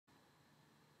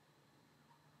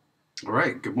All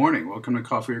right, good morning. Welcome to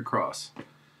Coffee Across,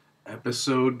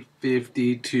 episode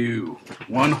 52.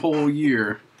 One whole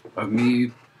year of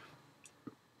me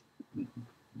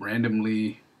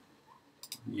randomly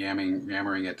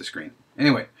yammering at the screen.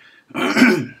 Anyway,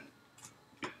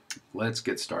 let's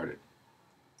get started.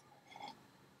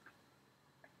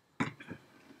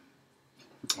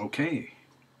 Okay.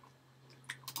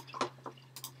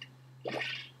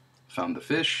 Found the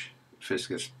fish. Fish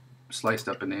gets sliced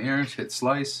up in the air. Hit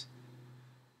slice.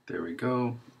 There we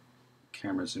go.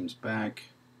 Camera zooms back.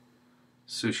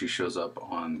 Sushi shows up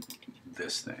on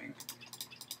this thing.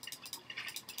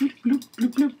 Bloop, bloop,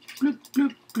 bloop, bloop, bloop,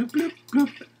 bloop, bloop, bloop, bloop.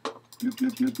 Bloop,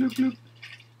 bloop, bloop, bloop, bloop.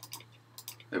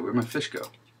 Hey, where'd my fish go?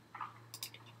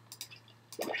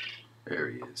 There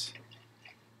he is.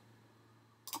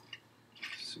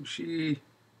 Sushi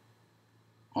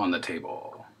on the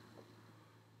table.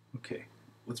 Okay,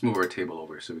 let's move our table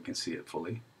over so we can see it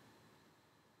fully.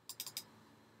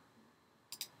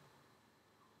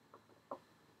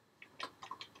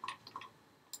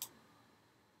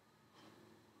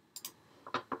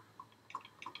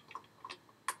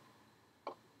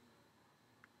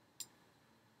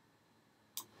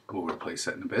 We'll replace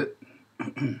that in a bit.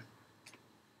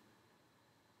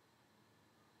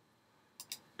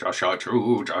 Joshua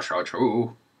True, Joshua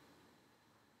True.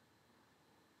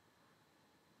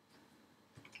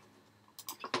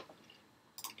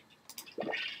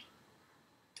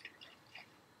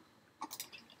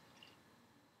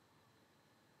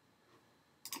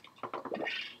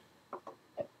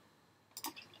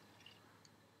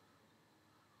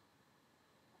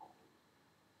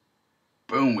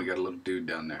 Boom, we got a little dude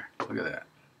down there. Look at that.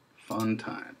 Fun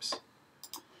times.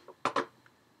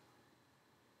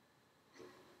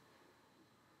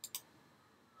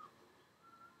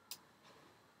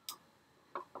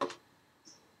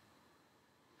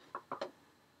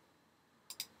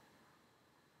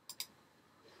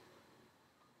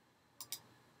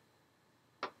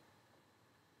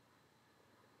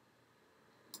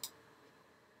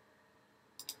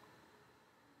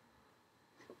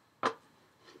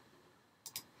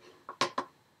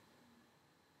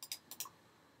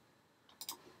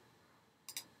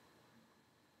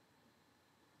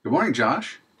 Good morning,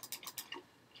 Josh.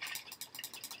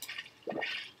 There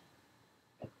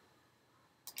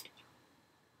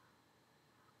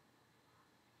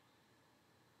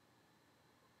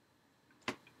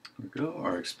we go.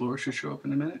 Our Explorer should show up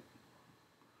in a minute.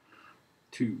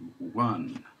 2,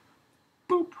 1.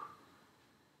 Boop.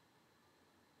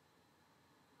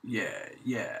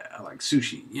 Yeah. I like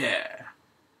sushi. Yeah.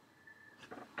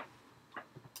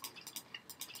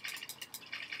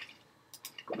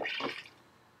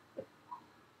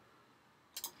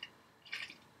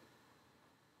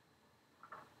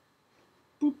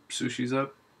 Boop. Sushi's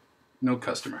up. No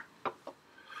customer.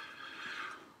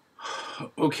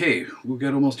 Okay, we've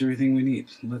got almost everything we need.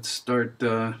 Let's start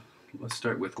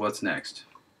with what's next.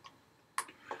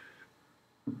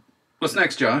 What's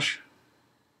next, Josh?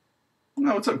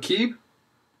 Oh, what's up, Keeb?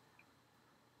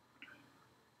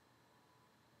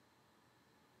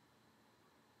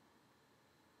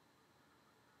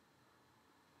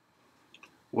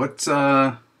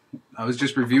 I was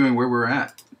just reviewing where we're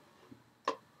at.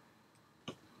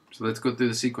 So let's go through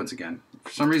the sequence again.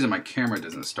 For some reason my camera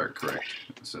doesn't start correct.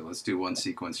 So let's do one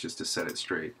sequence just to set it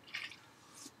straight.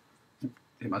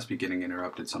 It must be getting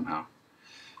interrupted somehow.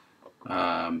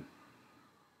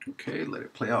 Okay, let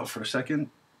it play out for a second.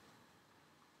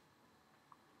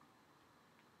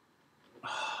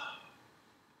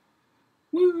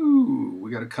 Woo! We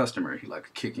got a customer. He likes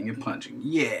kicking and punching.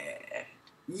 Yeah!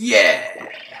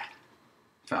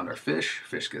 Found our fish.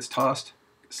 Fish gets tossed.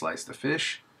 Slice the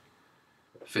fish.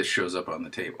 Fish shows up on the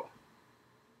table.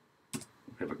 We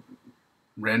have a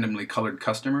randomly colored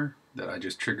customer that I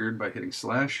just triggered by hitting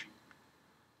slash.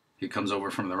 He comes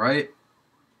over from the right.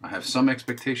 I have some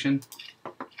expectation.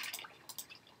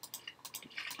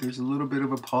 There's a little bit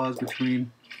of a pause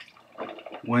between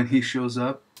when he shows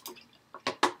up.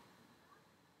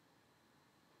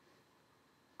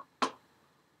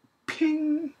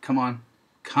 Ping! Come on.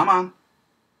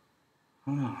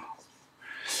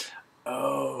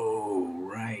 Oh,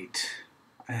 right.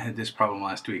 I had this problem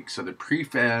last week. So the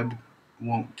prefab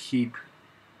won't keep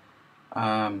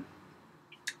the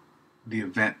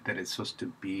event that it's supposed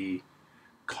to be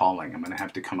calling. I'm going to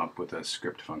have to come up with a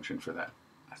script function for that.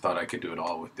 I thought I could do it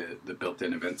all with the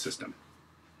built-in event system.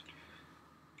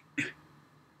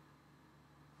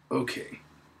 Okay.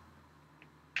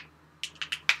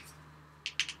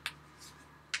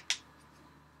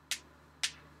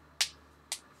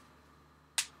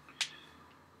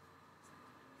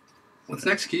 What's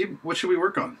next, Keeb? What should we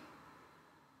work on?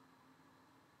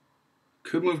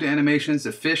 Could move to animations.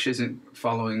 The fish isn't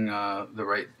following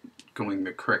going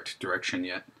the correct direction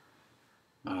yet.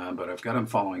 But I've got him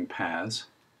following paths.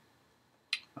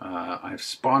 I have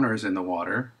spawners in the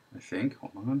water, I think.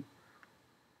 Hold on.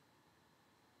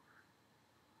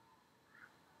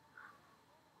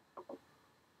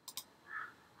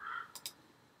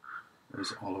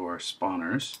 There's all of our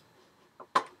spawners.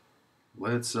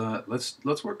 Let's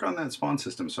work on that spawn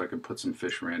system so I can put some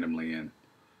fish randomly in.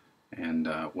 And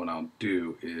what I'll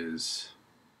do is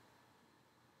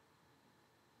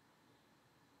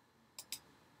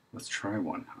let's try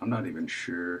one. I'm not even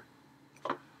sure.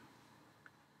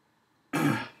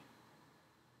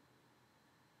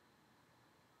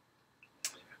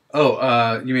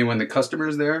 Oh, you mean when the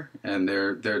customer's there and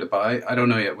they're there to buy? I don't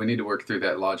know yet. We need to work through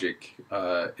that logic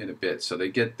in a bit. So they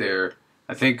get there.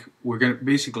 I think we're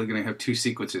basically gonna have two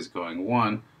sequences going.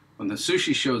 One, when the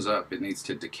sushi shows up, it needs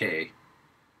to decay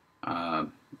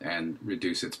and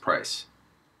reduce its price.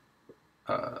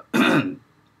 When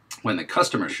the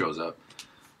customer shows up,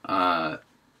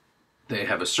 they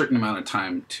have a certain amount of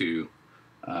time to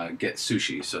get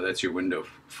sushi. So that's your window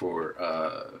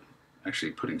for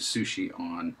actually putting sushi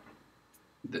on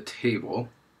the table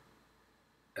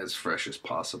as fresh as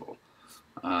possible.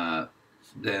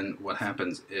 Then what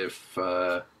happens if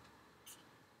the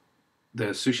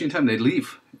sushi in time, they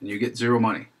leave and you get zero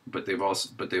money, but they've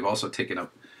also taken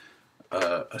up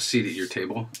a seat at your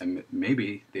table, and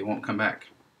maybe they won't come back.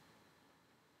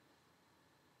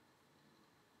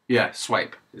 Yeah,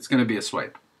 swipe. It's going to be a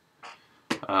swipe.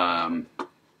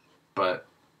 But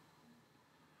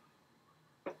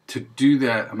to do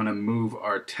that, I'm going to move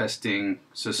our testing.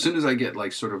 So as soon as I get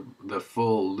like sort of the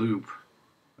full loop,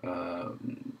 I'll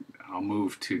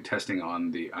move to testing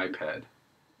on the iPad.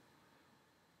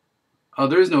 Oh,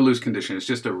 there is no lose condition. It's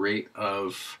just a rate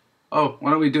of, oh,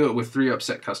 why don't we do it with 3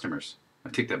 upset customers? I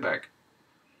take that back.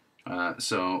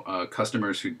 So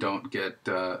customers who don't get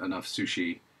enough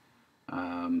sushi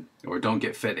or don't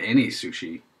get fed any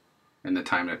sushi in the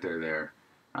time that they're there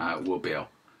will bail.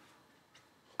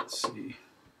 Let's see.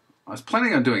 I was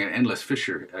planning on doing an endless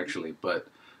fisher actually, but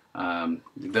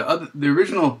the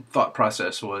original thought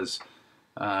process was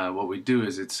what we do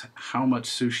is it's how much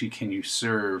sushi can you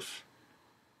serve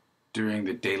during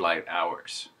the daylight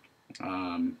hours.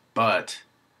 But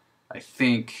I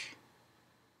think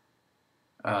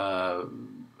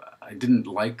I didn't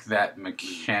like that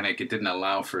mechanic. It didn't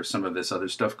allow for some of this other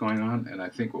stuff going on, and I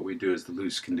think what we do is the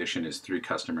loose condition is 3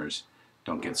 customers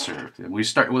don't get served. And we'll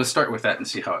start with that and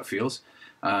see how it feels.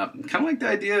 Kind of like the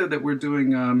idea that we're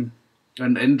doing an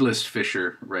endless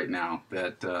fisher right now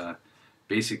that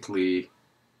basically,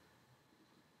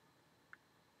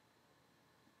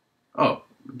 oh,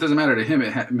 it doesn't matter to him,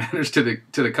 it matters to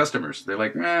the customers. They're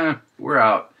like, nah, we're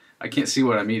out. I can't see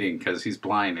what I'm eating because he's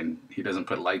blind and he doesn't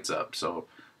put lights up, so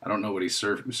I don't know what he's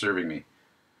serving me.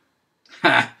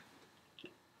 Ha!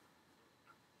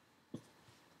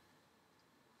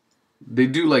 They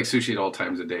do like sushi at all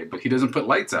times of day, but he doesn't put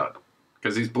lights out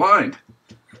because he's blind.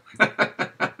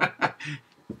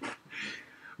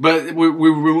 But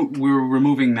we're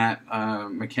removing that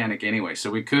mechanic anyway, so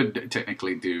we could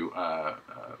technically do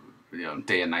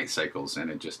day and night cycles, and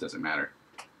it just doesn't matter.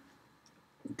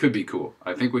 It could be cool.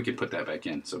 I think we could put that back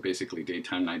in. So basically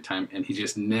daytime, nighttime, and he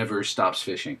just never stops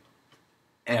fishing.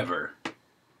 Ever.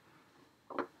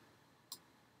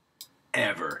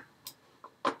 Ever.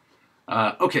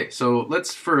 Okay, so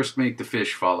let's first make the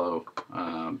fish follow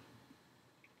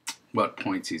what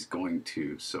points he's going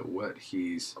to. So what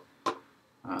he's...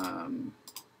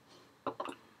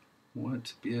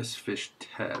 what BS fish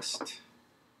test?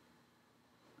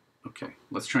 Okay,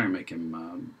 let's try and make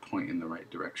him point in the right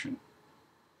direction.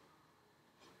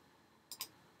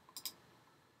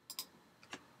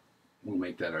 We'll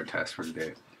make that our task for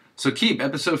today. So keep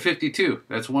episode 52.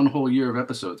 That's 1 whole year of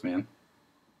episodes, man.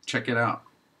 Check it out.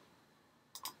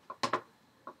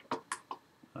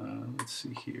 Let's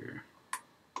see here.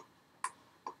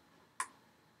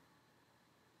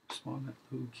 Spawn at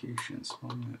location.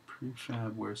 Spawn at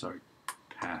prefab. Where's our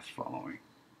path following?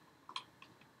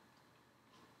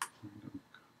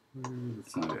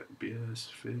 That's not it.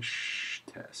 BS fish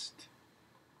test.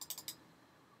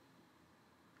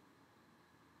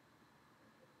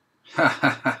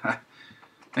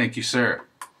 Thank you, sir.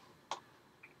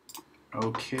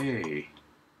 Okay.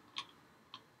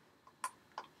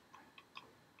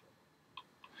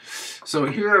 So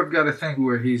here I've got a thing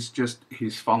where he's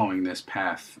following this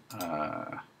path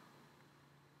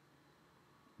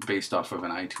based off of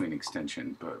an iTween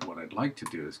extension, but what I'd like to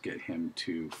do is get him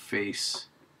to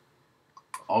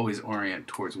always orient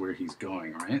towards where he's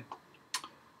going, right?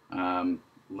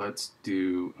 let's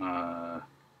do I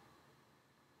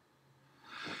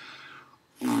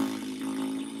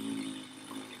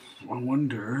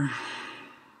wonder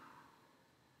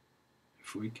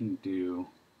if we can do,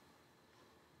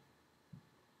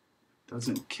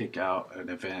 doesn't kick out an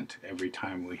event every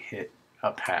time we hit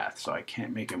a path, so I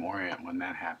can't make him orient when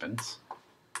that happens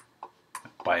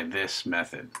by this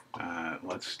method.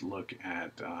 Let's look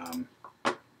at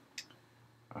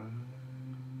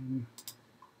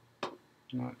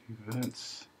not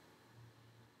events,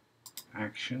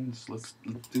 actions. Let's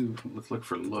look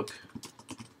for look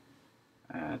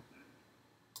at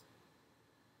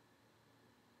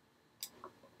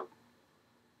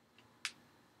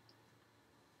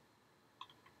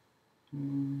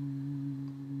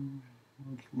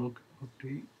let's look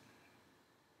update.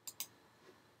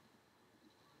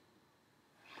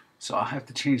 So I'll have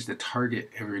to change the target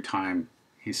every time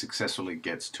he successfully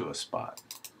gets to a spot.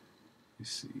 You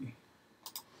see.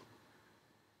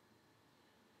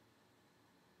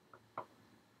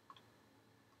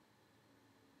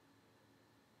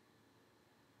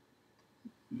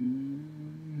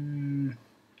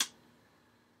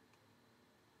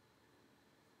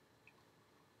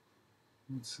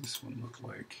 What's this one look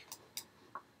like?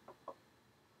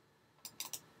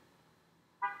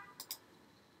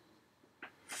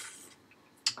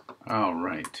 All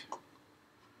right.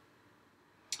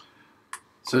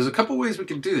 So there's a couple ways we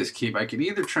can do this, Keep. I can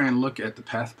either try and look at the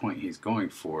path point he's going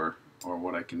for, or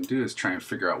what I can do is try and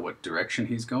figure out what direction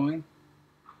he's going,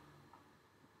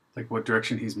 like what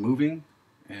direction he's moving,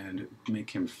 and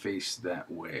make him face that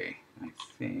way, I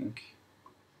think.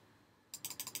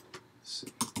 Let's see.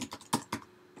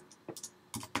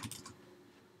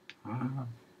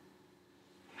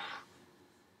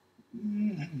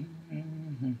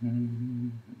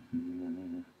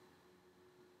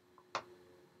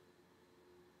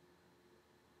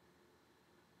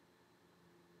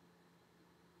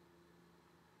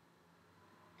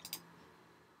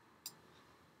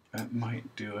 That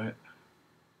might do it.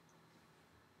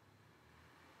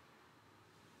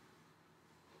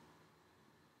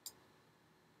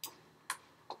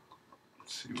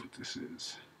 Let's see what this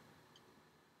is.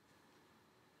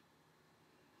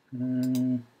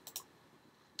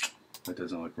 That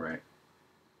doesn't look right.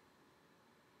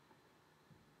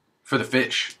 For the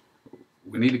fish,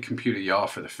 we need to compute a yaw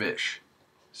for the fish.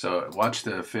 So watch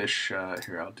the fish.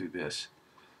 Here, I'll do this.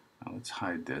 Let's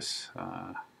hide this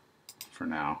for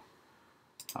now.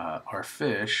 Our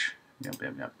fish. Yep.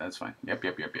 That's fine. Yep.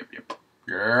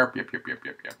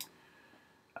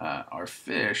 Our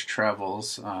fish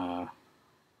travels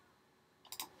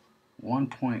one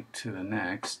point to the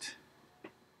next.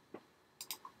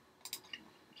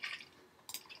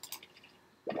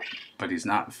 But he's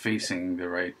not facing the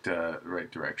right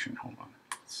direction. Hold on.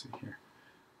 Let's see here.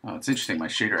 Oh, it's interesting. My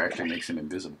shader actually makes him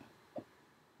invisible.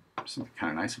 Something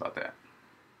kind of nice about that.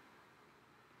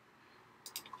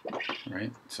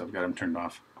 Right? So I've got him turned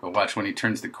off. But watch when he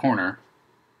turns the corner.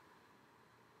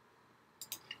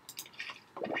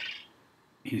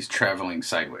 He's traveling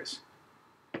sideways.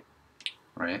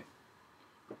 Right?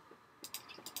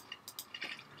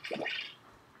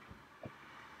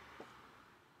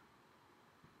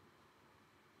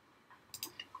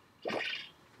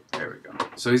 There we go.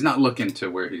 So he's not looking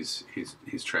to where he's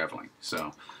traveling.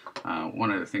 So one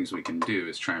of the things we can do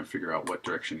is try and figure out what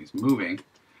direction he's moving.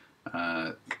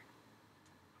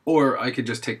 Or I could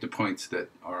just take the points that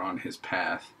are on his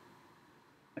path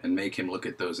and make him look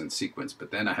at those in sequence.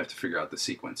 But then I have to figure out the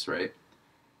sequence, right?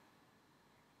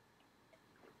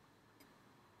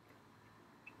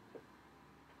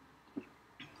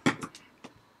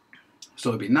 So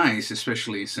it'd be nice,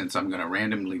 especially since I'm going to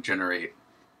randomly generate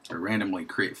or randomly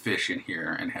create fish in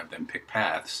here and have them pick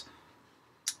paths,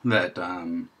 that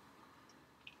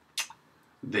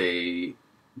they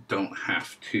don't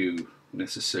have to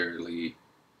necessarily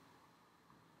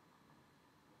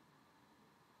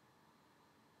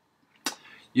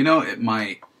it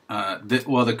might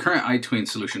well, the current iTween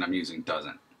solution I'm using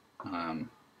doesn't,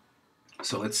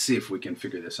 so let's see if we can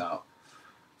figure this out.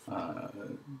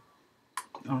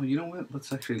 Oh, you know what,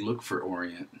 let's actually look for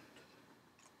orient.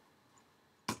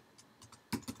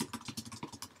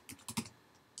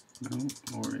 No,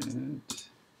 orient.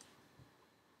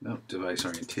 Nope, device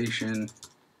orientation.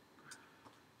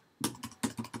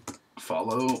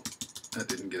 Follow. That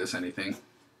didn't get us anything.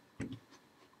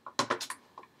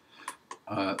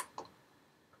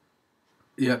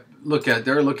 Yep,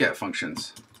 there are look at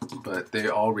functions, but they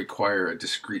all require a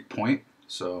discrete point.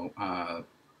 So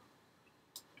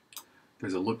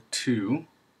there's a look to,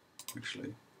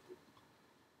 actually.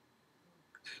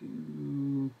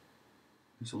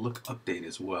 There's a look update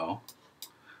as well.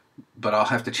 but I'll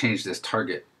have to change this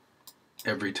target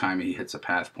every time he hits a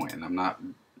path point, and I'm not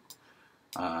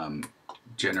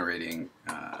generating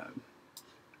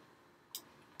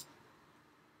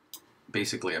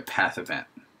basically a path event,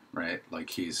 right? Like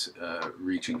he's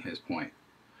reaching his point.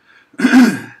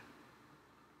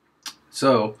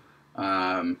 So,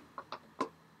 what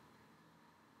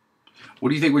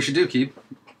do you think we should do, Keith?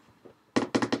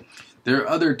 There are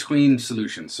other tween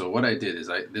solutions. So what I did is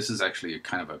this is actually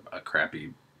kind of a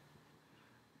crappy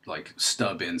like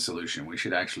stub in solution. We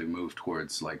should actually move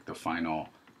towards like the final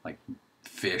like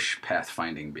fish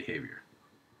pathfinding behavior,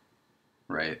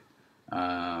 right?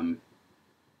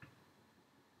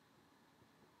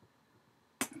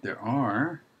 There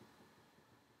are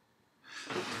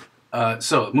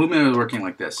so movement is working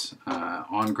like this.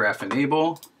 On graph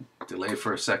enable, delay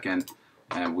for a second,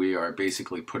 and we are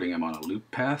basically putting him on a loop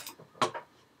path.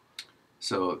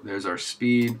 So there's our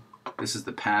speed. This is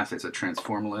the path. It's a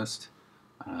transform list.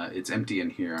 It's empty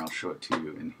in here. I'll show it to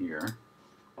you in here.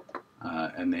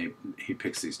 And he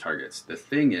picks these targets. The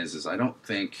thing is I don't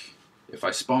think, if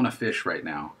I spawn a fish right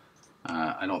now,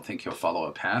 I don't think he'll follow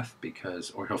a path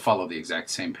or he'll follow the exact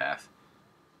same path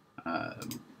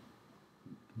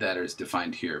that is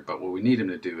defined here. But what we need him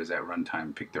to do is at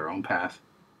runtime pick their own path,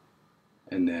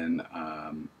 and then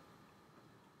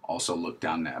also look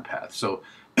down that path. So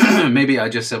maybe I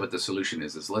just said what the solution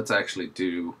is let's actually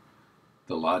do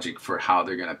the logic for how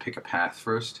they're going to pick a path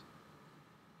first,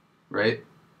 right?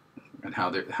 And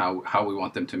how we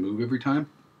want them to move every time,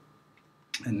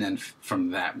 and then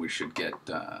from that we should get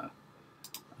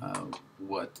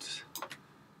what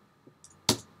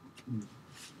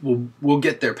we'll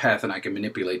get their path, and I can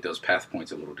manipulate those path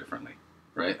points a little differently,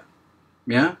 right?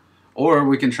 Yeah. Or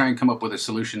we can try and come up with a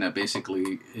solution that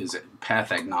basically is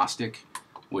path agnostic,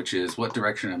 which is what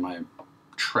direction am I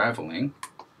traveling?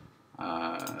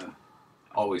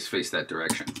 Always face that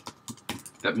direction.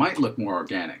 That might look more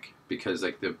organic, because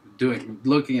like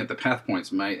looking at the path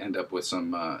points might end up with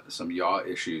some yaw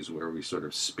issues where we sort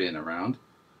of spin around.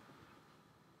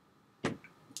 I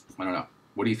don't know.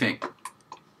 What do you think?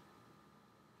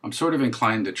 I'm sort of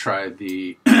inclined to try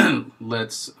the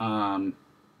let's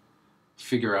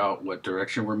figure out what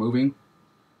direction we're moving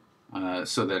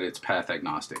so that it's path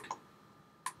agnostic,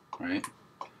 right?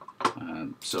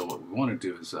 So what we want to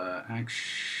do is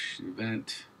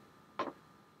event.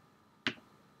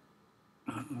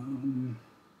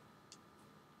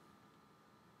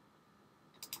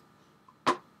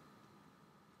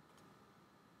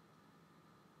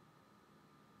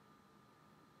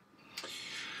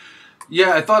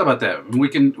 Yeah, I thought about that. We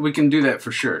can do that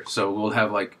for sure. So we'll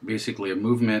have like basically a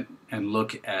movement and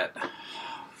look at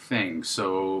things.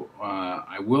 So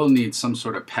I will need some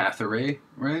sort of path array,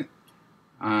 right?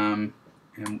 And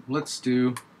let's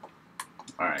do.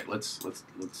 All right, let's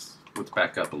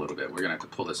back up a little bit. We're gonna have to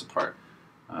pull this apart.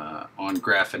 On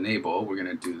graph enable, we're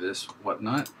gonna do this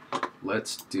whatnot.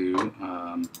 Let's do.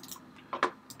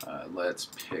 Let's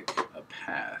pick a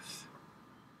path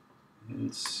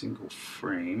in single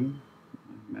frame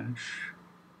mesh.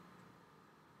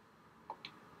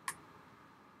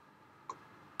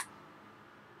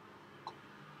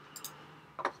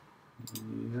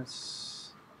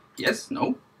 Yes. Yes.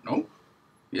 No. No.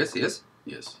 Yes. Yes.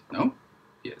 Yes. No.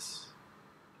 Yes.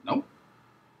 No.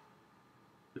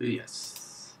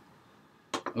 Yes.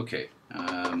 Okay.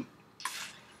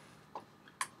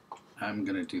 I'm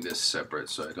going to do this separate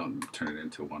so I don't turn it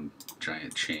into one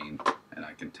giant chain and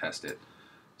I can test it.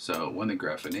 So when the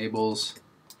graph enables,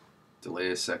 delay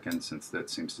a second since that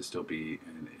seems to still be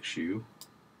an issue.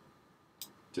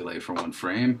 Delay for 1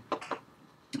 frame.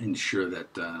 Ensure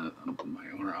that my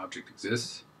owner object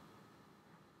exists.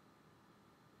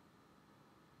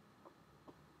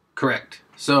 Correct.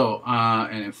 So,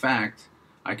 and in fact,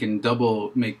 I can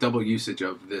make double usage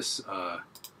of this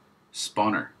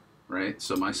spawner, right?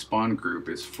 So my spawn group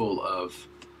is full of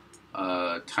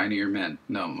tinier men.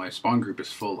 No, my spawn group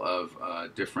is full of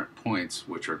different points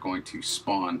which are going to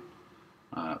spawn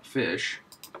fish,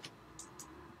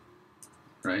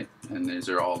 right? And these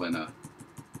are all in a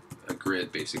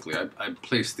grid, basically. I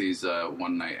placed these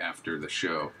one night after the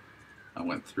show. I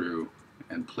went through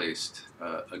and placed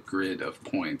a grid of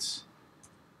points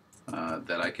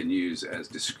that I can use as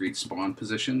discrete spawn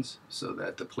positions so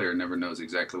that the player never knows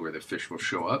exactly where the fish will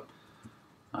show up.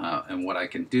 And what I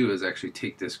can do is actually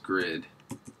take this grid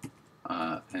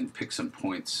and pick some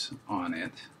points on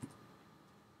it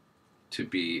to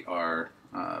be our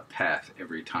path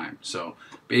every time. So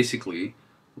basically,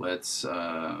 let's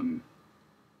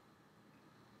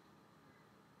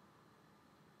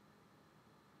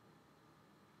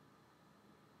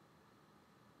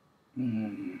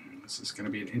This is going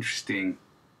to be an interesting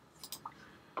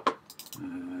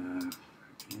add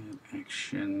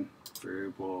action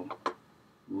variable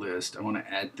list. I want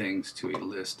to add things to a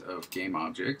list of game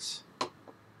objects.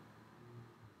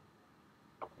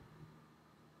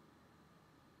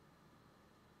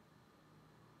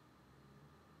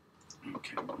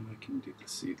 Okay, well, I can do,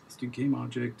 let's see, let's do game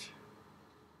object.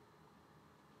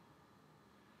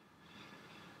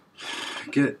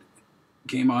 Get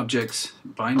game objects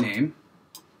by name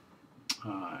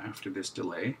after this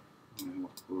delay. And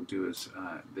what we'll do is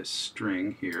this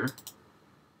string here,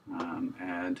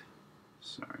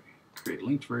 create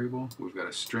linked variable. We've got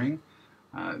a string.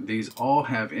 These all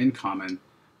have in common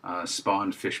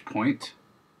spawn fish point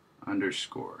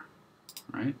underscore,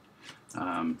 right?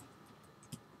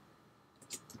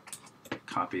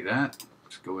 Copy that.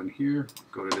 Let's go in here,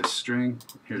 go to this string.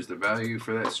 Here's the value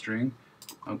for that string.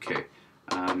 Okay.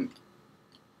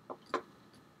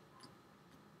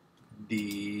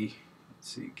 Let's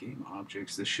see, game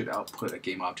objects. This should output a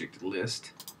game object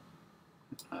list.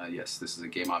 Yes, this is a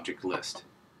game object list.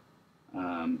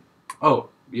 Oh,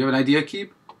 you have an idea,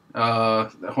 Keep?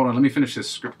 Hold on, let me finish this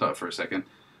script up for a second.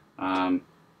 And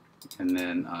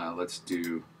then let's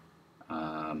do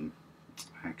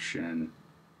action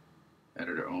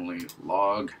editor only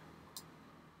log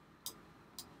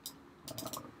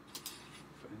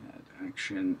add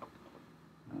action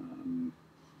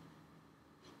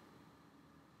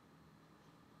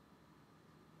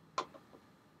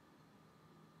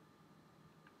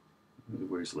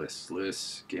where's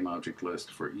lists, game object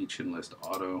list for each in list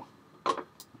auto.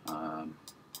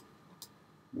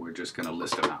 We're just going to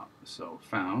list them out. So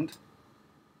found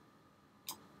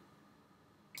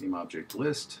game object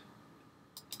list,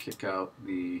 kick out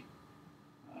the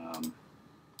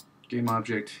game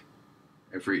object.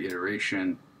 Every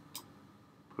iteration,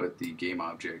 put the game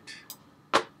object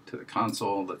to the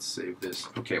console. Let's save this.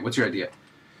 Okay, what's your idea?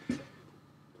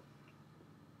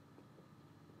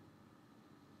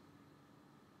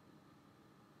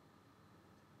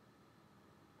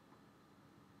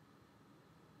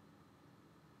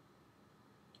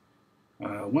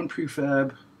 One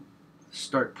prefab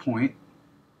start point.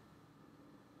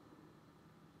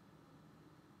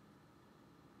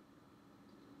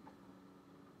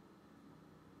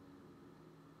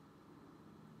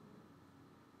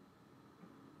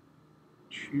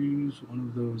 Choose one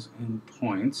of those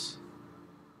endpoints.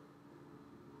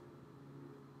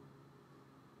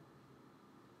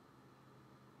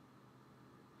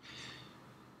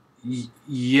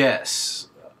 Yes.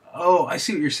 Oh, I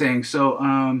see what you're saying.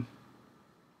 So,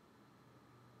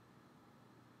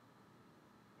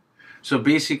 so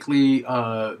basically,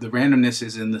 the randomness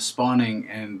is in the spawning,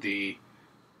 and the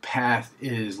path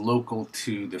is local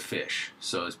to the fish.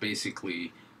 So it's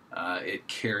basically it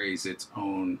carries its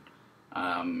own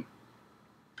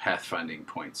pathfinding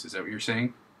points. Is that what you're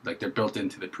saying? Like they're built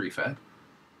into the prefab?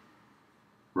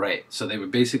 Right. So they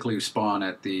would basically spawn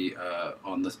at the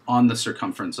on the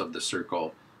circumference of the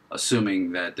circle,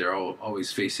 assuming that they're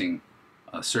always facing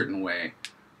a certain way.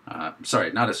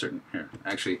 Sorry, not a certain. Here,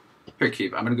 actually, here,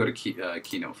 Keep. I'm going to go to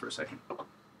Keynote for a second.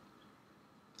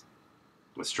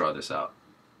 Let's draw this out.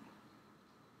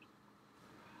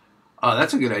 Oh,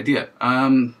 that's a good idea.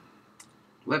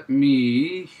 Let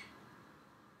me.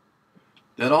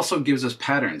 That also gives us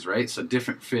patterns, right? So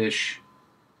different fish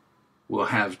will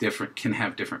have can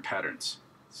have different patterns.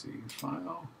 Let's see,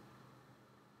 file.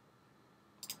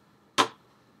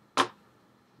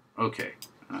 Okay,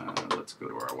 let's go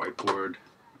to our whiteboard.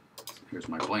 Here's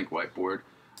my blank whiteboard.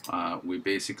 We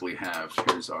basically have,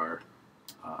 here's our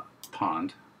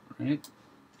pond, right?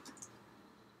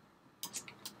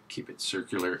 Keep it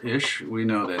circular-ish. We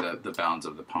know that the bounds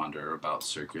of the pond are about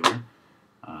circular.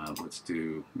 Let's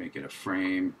make it a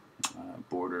frame,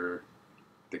 border,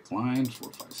 thick line,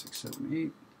 4, 5, 6,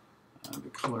 7, 8. The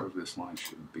color of this line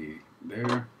should be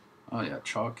there. Oh yeah,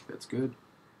 chalk, that's good.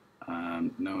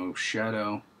 No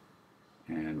shadow,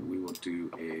 and we will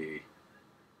do a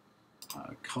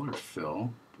color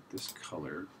fill, but this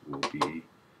color will be,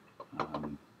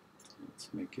 let's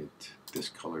make it this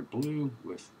color blue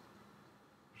with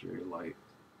very light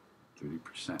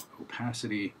 30%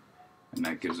 opacity. And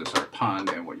that gives us our pond,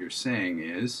 and what you're saying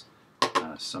is,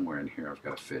 somewhere in here I've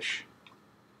got a fish.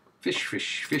 Fish,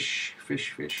 fish, fish,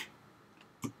 fish, fish.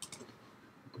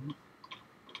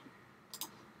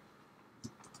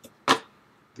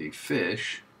 The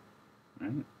fish,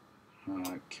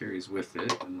 right, carries with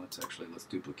it, and let's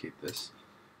duplicate this,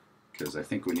 because I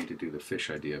think we need to do the fish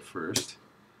idea first.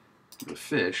 The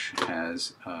fish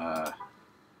has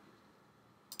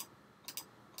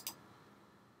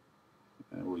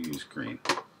we'll use green,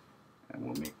 And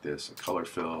we'll make this a color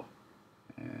fill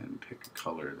and pick a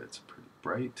color that's pretty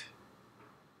bright.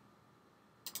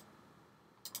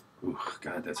 Ooh,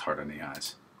 God, that's hard on the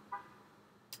eyes.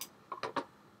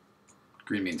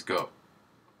 Green means go.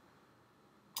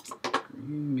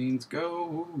 Green means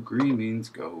go. Green means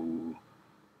go.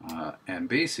 And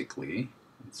basically,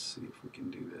 let's see if we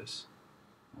can do this.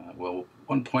 Well,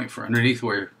 1 point for underneath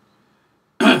where,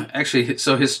 actually,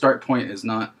 so his start point is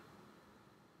not,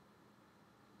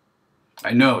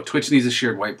 I know, Twitch needs a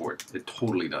shared whiteboard. It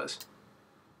totally does.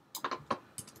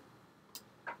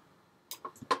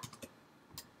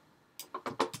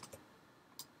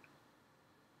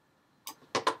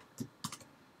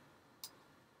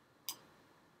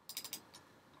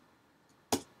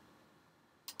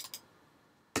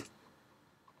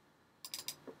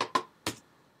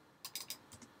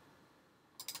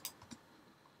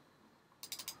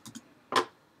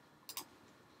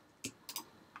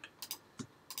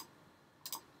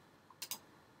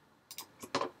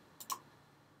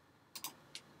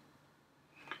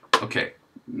 Okay,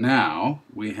 now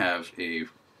we have a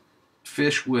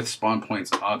fish with spawn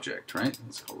points object, right?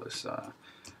 Let's call this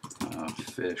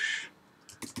fish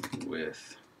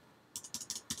with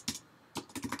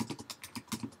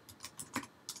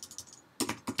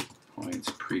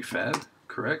points prefab,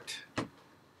 correct?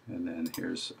 And then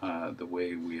here's the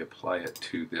way we apply it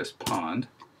to this pond.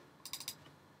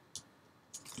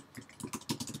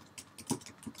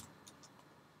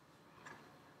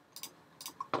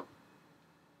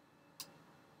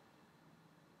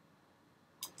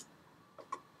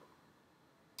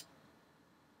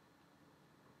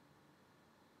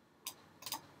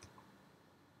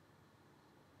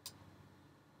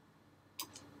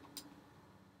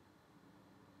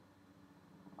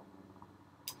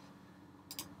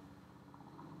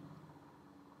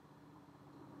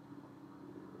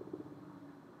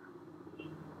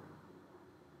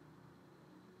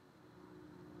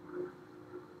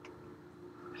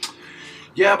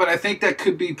 Yeah, but I think that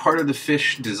could be part of the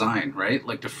fish design, right?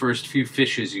 Like the first few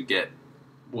fishes you get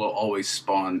will always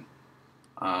spawn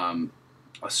a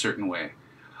certain way.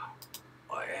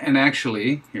 And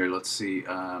actually, here, let's see.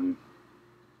 Let's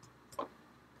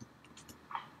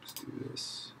do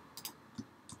this.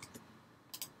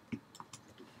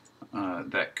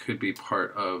 That could be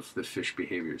part of the fish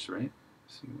behaviors, right?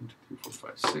 See, 1, 2, 3, 4,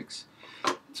 5, 6.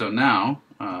 So now,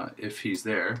 if he's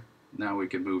there, now we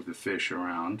can move the fish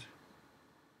around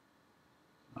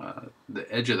the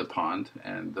edge of the pond,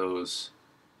 and those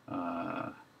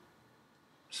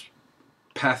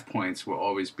path points will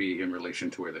always be in relation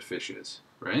to where the fish is,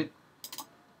 right?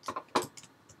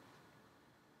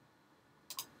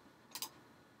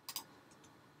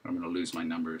 I'm going to lose my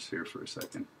numbers here for a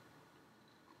second.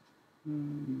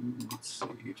 Let's see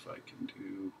if I can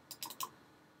do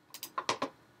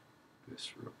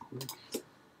this real quick.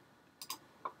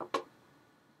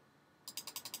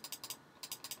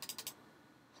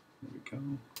 There we go.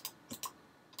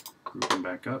 Group them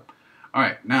back up. All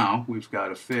right, now we've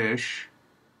got a fish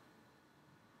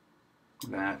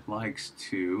that likes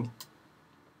to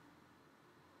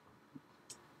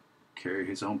carry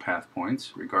his own path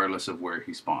points regardless of where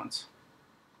he spawns.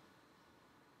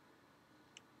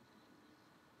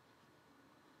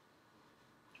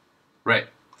 Right.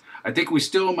 I think we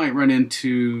still might run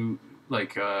into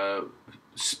like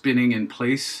spinning in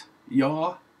place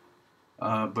yaw,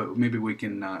 but maybe we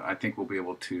can, I think we'll be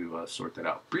able to sort that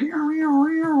out.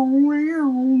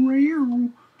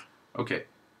 Okay.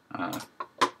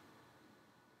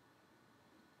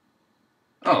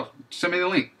 Oh, send me the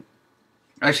link.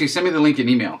 Actually, send me the link in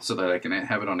email so that I can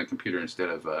have it on the computer instead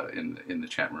of in the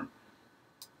chat room.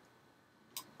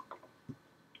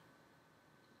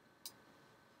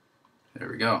 There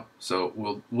we go.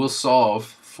 So we'll solve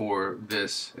for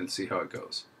this and see how it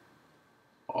goes.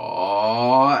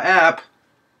 Aw, app.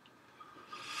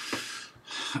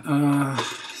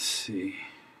 Let's see.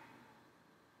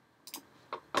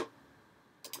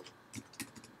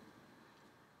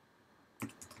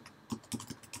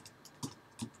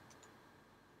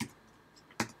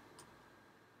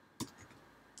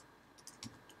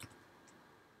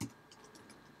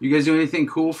 You guys do anything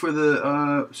cool for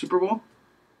the Super Bowl?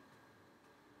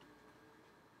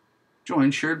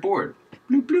 Join shared board.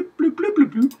 Bloop, bloop, bloop, bloop,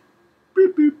 bloop, bloop.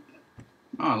 Bloop, bloop.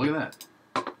 Oh, look at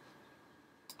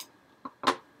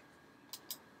that.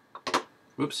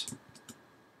 Whoops.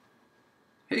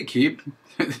 Hey, Keep.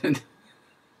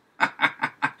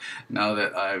 Now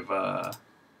that I've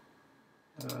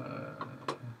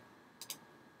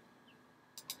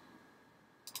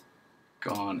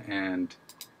gone and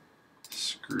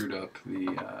screwed up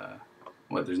the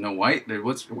what? There's no white.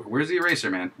 Where's the eraser,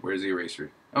 man? Where's the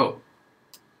eraser? Oh,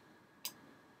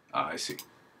 Ah, I see.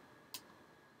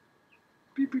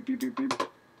 Beep, beep, beep, beep, beep.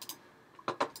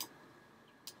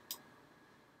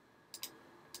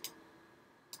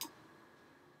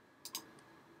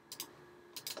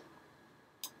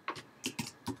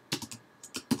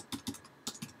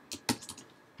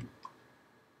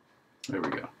 There we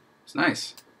go. It's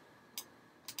nice.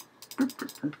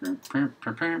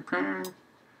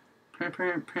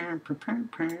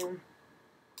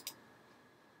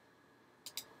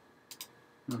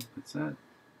 Oh, what's that?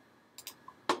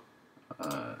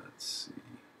 Let's see.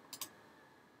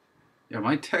 Yeah,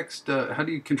 my text, how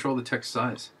do you control the text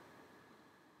size?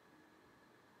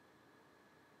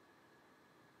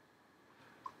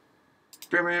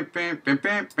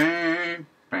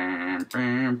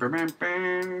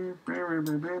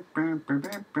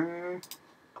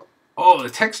 Oh, the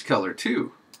text color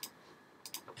too.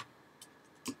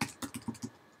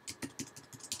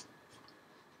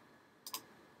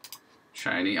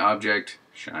 Shiny object,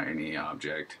 shiny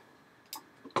object.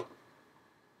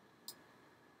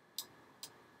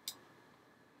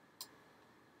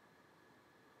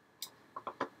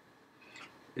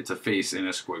 It's a face in a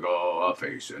squiggle, a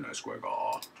face in a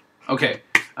squiggle. Okay,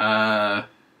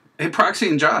 hey Proxy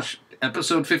and Josh,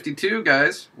 episode 52,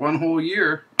 guys. 1 whole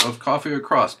year of Coffee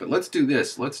Across. But let's do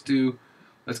this. Let's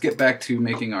get back to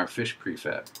making our fish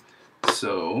prefab.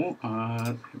 So,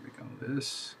 here we go.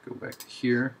 This, go back to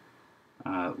here.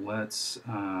 Let's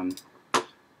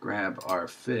grab our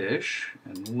fish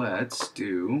and let's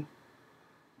do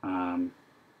woo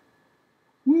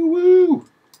woo.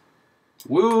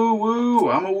 Woo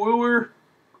woo, I'm a wooer.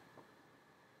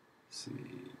 Let's see,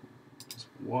 is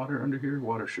water under here?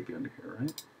 Water should be under here,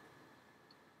 right?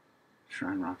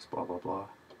 Shrine rocks, blah blah blah.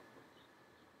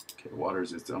 Okay,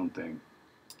 water's its own thing.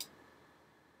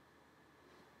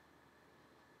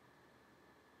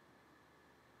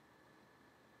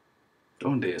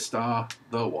 Donde está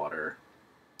the water?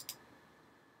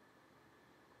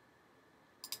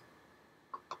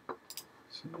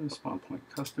 So spawn point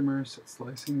customer, set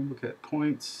slicing, look at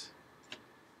points.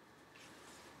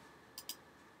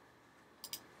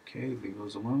 Okay, leave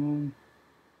those alone.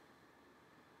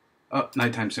 Oh,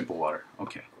 nighttime simple water.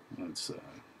 Okay, let's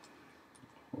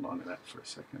hold on to that for a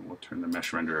second. We'll turn the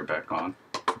mesh renderer back on.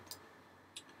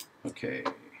 Okay.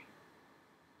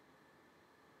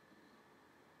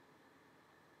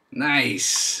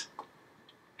 Nice.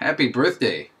 Happy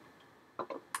birthday.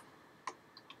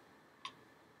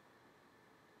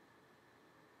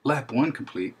 Lap 1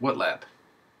 complete. What lap?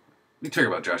 We talk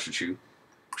about Josh and Chu.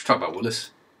 Let's talk about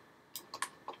Willis.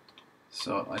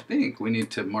 So I think we need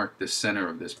to mark the center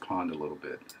of this pond a little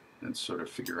bit and sort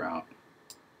of figure out.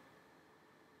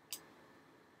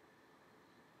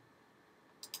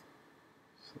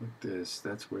 So like this,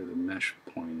 that's where the mesh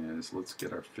point is. Let's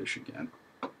get our fish again.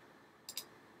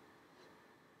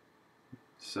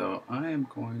 So I am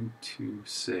going to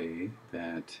say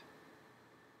that,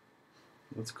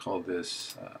 let's call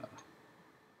this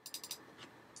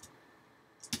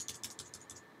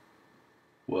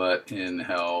what in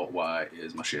hell, why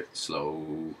is my shit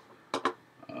slow?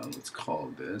 Let's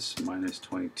call this minus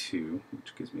 22,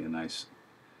 which gives me a nice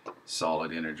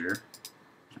solid integer,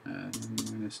 and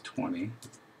minus 20.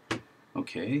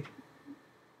 Okay,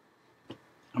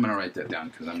 I'm going to write that down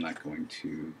because I'm not going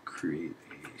to create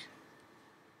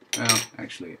a, well,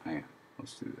 actually I am.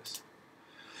 Let's do this.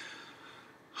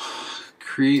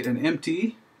 Create an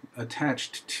empty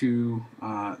attached to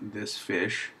this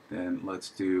fish. Then let's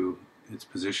do its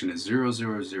position is 0,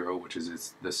 0, 0, which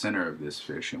is the center of this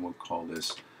fish, and we'll call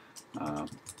this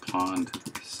pond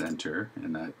center.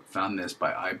 And I found this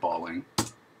by eyeballing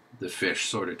the fish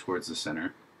sorted towards the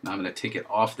center. Now I'm going to take it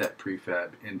off that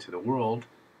prefab into the world,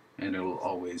 and it'll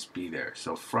always be there.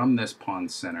 So from this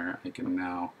pond center, I can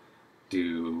now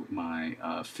do my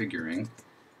figuring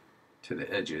to the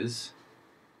edges.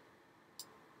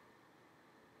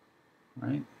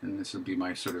 Right, and this will be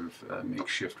my sort of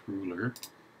makeshift ruler.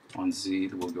 On Z,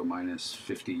 we'll go minus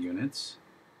 50 units.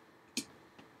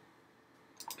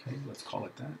 Okay, let's call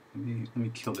it that. Let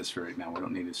me kill this for right now. We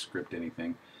don't need to script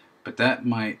anything, but that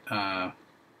might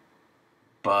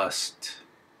bust.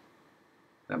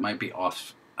 That might be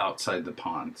off outside the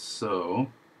pond. So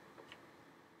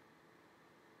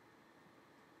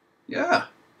yeah,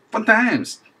 fun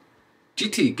times.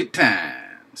 GT, good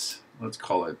times. Let's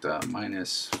call it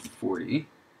minus 40.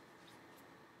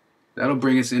 That'll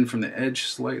bring us in from the edge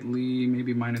slightly,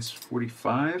 maybe minus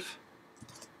 45.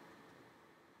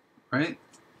 Right?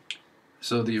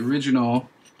 So the original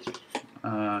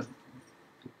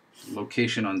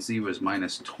location on Z was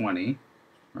minus 20.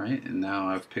 Right? And now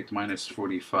I've picked minus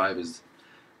 45 as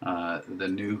the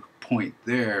new point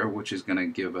there, which is going to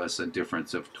give us a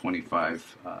difference of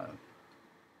 25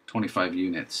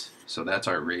 units. So that's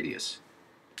our radius.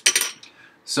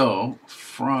 So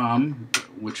from,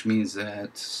 which means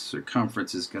that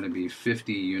circumference is going to be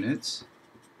 50 units.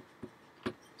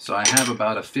 So I have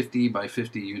about a 50 by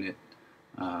 50 unit,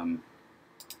 a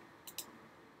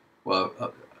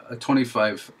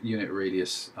 25 unit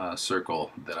radius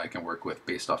circle that I can work with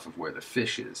based off of where the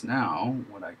fish is. Now,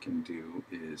 what I can do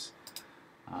is,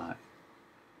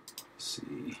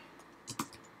 see,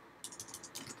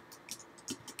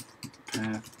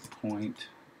 path point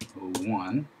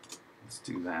 01. Let's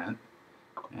do that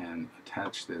and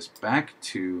attach this back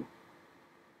to,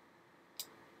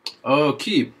 oh,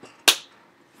 keep.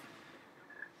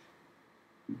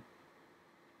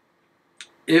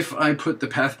 If I put the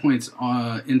path points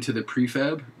into the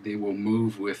prefab, they will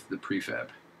move with the prefab,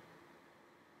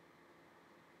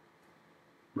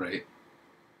 right?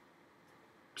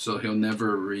 So he'll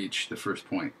never reach the first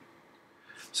point.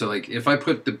 So like if I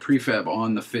put the prefab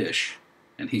on the fish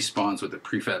and he spawns with the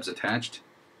prefabs attached,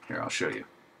 here, I'll show you.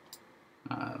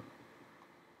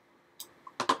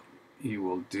 He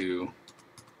will do,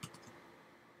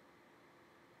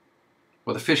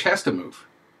 well, the fish has to move.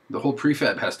 The whole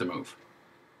prefab has to move.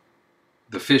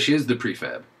 The fish is the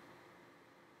prefab,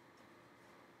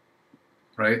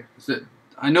 right? So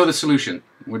I know the solution.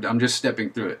 I'm just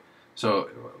stepping through it. So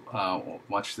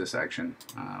watch this action.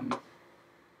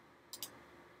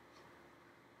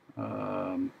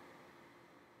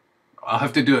 I'll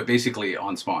have to do it basically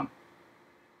on spawn.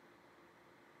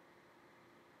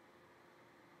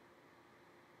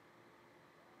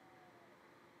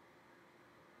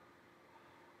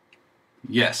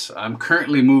 Yes, I'm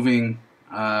currently moving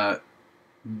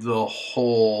the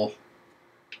whole,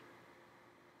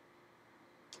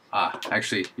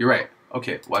 actually, you're right.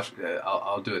 Okay, watch,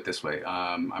 I'll do it this way.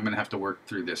 I'm going to have to work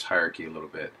through this hierarchy a little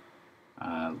bit.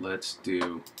 Let's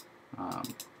do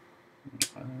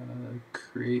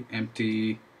create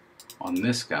empty on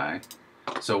this guy.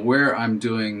 So where I'm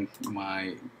doing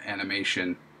my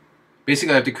animation,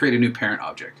 basically I have to create a new parent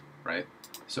object, right?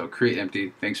 So create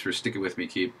empty. Thanks for sticking with me,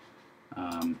 Keep.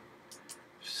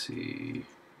 See,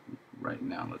 right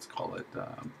now let's call it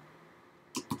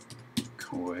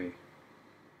koi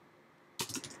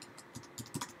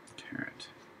parent.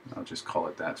 I'll just call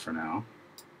it that for now.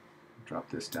 Drop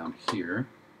this down here.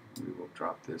 We will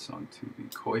drop this onto the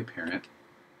koi parent,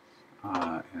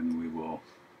 and we will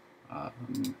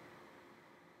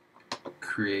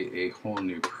create a whole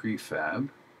new prefab.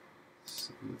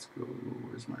 So let's go,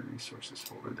 where's my resources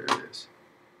folder? There it is.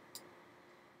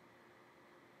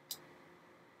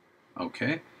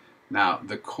 Okay, now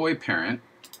the koi parent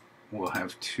will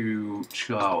have two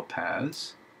child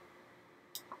paths.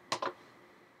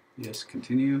 Yes,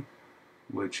 continue,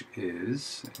 which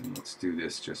is, and let's do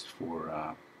this just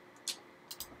for,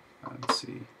 let's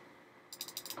see.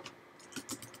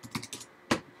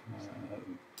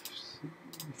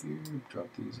 See here, drop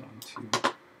these onto,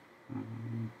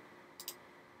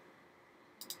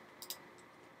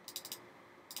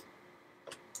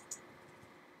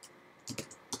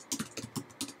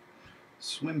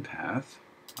 swim path.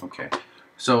 Okay,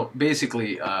 so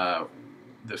basically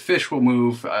the fish will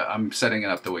move. I'm setting it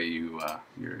up the way you're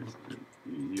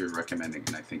recommending,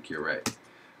 and I think you're right.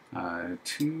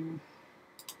 2,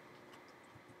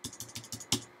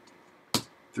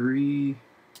 3,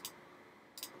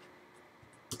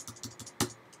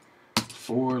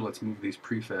 4. Let's move these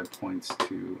prefab points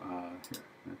to here.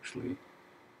 Actually,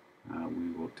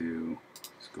 we will do.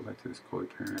 Let's go back to this koi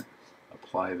parent.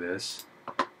 Apply this.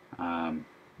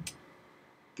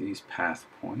 These path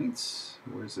points.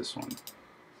 Where's this one?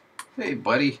 Hey,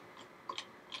 buddy.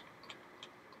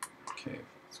 Okay,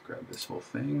 let's grab this whole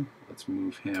thing. Let's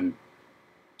move him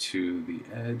to the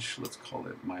edge. Let's call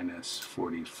it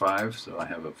 -45, so I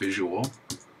have a visual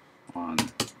on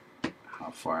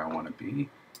how far I want to be.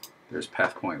 There's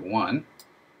path point 1.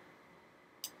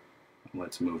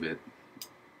 Let's move it.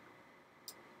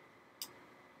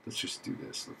 Let's just do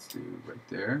this. Let's do right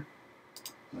there.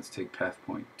 Let's take path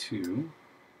point 2.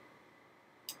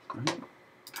 Right.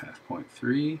 Path point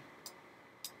 3.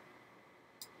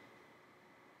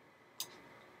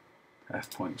 Path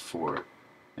point 4.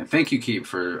 And thank you, Keep,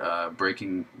 for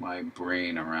breaking my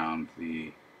brain around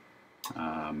the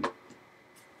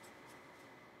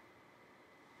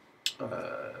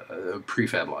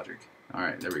prefab logic. All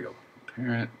right, there we go.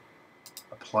 Parent,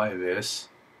 apply this.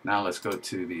 Now let's go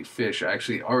to the fish. I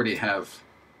actually already have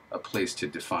a place to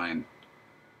define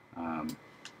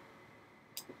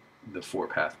the 4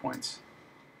 path points.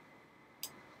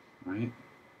 Right?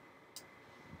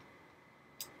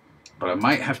 But I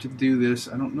might have to do this.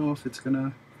 I don't know if it's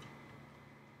gonna...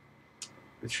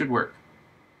 It should work.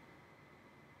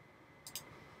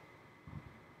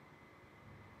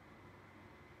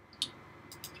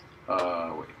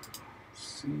 Wait. Let's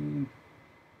see.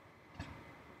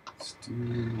 Let's do...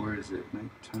 Where is it?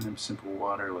 Nighttime, simple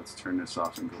water. Let's turn this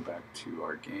off and go back to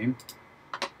our game.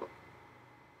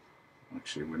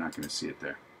 Actually, we're not going to see it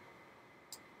there.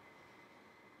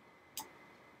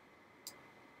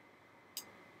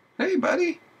 Hey,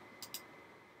 buddy!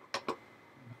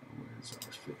 Where's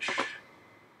our fish?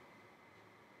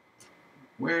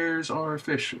 Where's our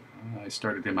fish? I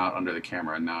started him out under the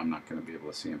camera, and now I'm not going to be able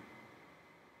to see him.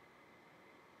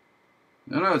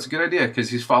 No, it's a good idea, because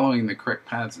he's following the correct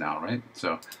paths now, right?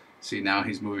 So, see, now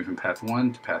he's moving from path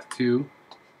 1 to path 2.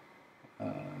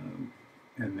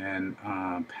 And then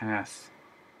path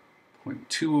point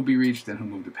 2 will be reached, then he'll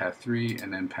move to path 3,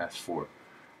 and then path 4.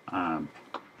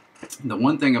 The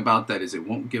one thing about that is it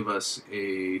won't give us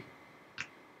a...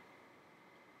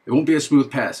 It won't be a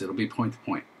smooth pass, it'll be point to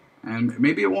point. And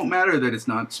maybe it won't matter that it's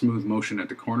not smooth motion at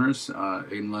the corners,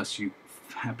 unless you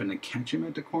happen to catch him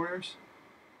at the corners.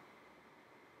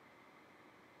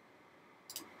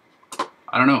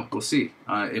 I don't know. We'll see.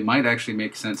 It might actually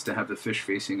make sense to have the fish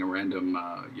facing a random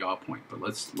yaw point, but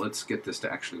let's get this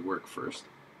to actually work first.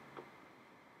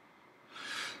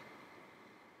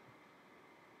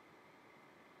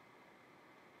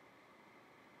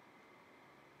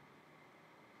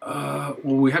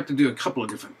 Well, we have to do a couple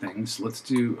of different things. Let's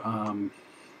do...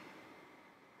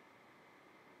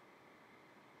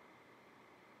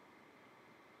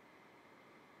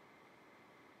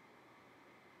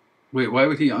 Wait, why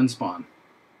would he unspawn?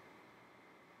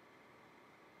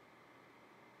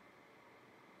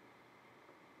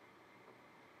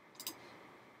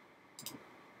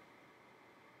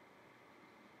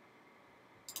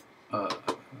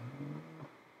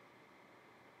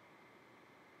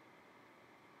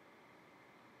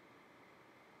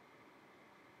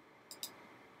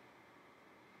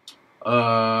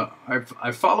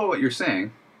 I follow what you're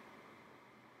saying.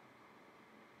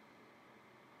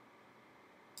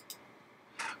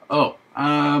 Oh,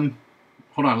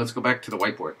 hold on. Let's go back to the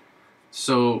whiteboard.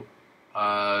 So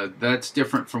that's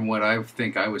different from what I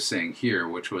think I was saying here,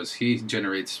 which was he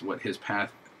generates what his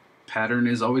pattern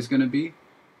is always going to be,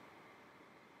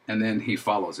 and then he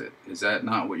follows it. Is that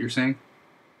not what you're saying?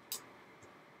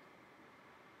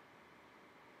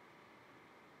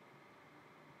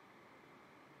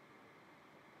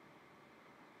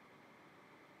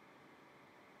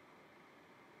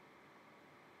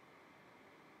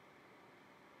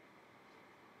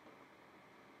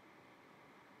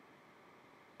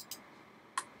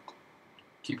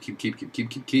 Keep.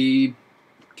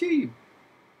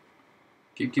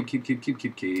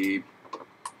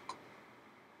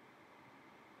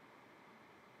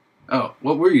 Oh,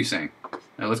 what were you saying?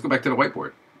 Now let's go back to the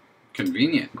whiteboard.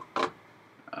 Convenient.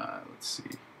 Let's see.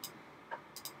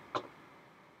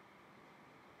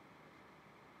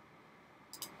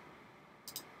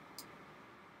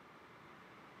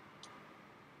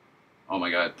 Oh my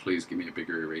God, please give me a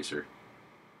bigger eraser.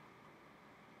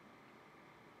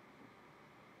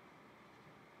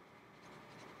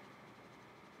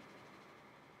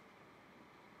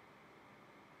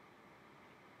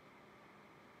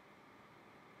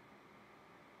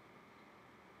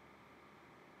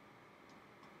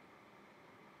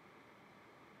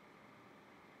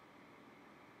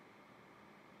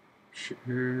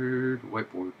 Shared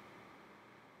whiteboard.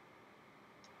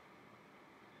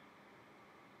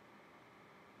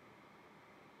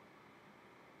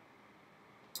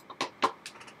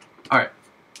 All right.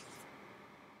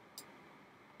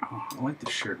 Oh, I like the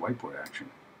shared whiteboard action.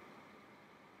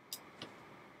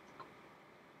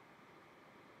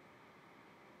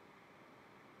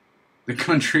 The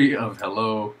country of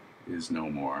hello is no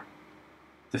more.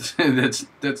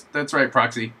 That's right,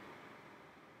 Proxy.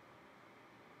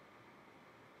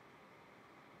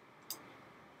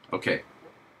 Okay.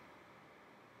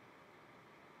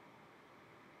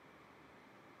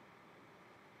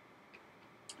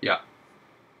 Yeah.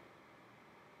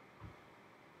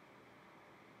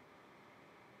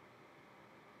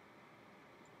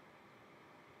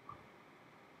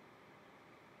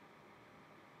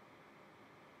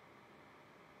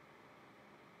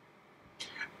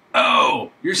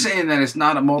 Oh, you're saying that it's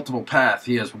not a multiple path.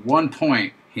 He has one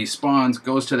point, he spawns,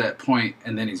 goes to that point,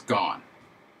 and then he's gone.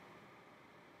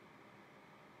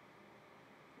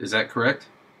 Is that correct?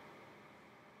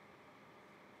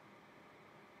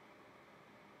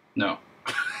 No.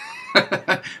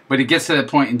 But he gets to that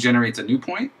point and generates a new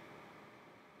point?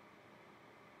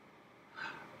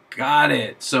 Got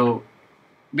it. So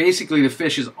basically the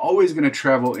fish is always going to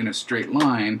travel in a straight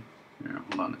line. Here,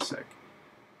 hold on a sec.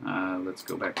 Let's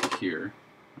go back to here.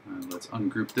 Let's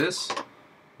ungroup this.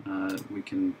 We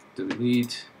can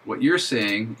delete. What you're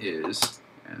saying is,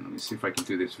 and let me see if I can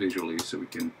do this visually so we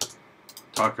can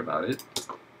talk about it.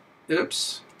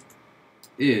 Oops.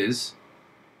 Is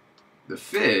the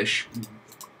fish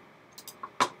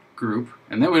group,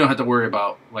 and then we don't have to worry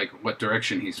about like what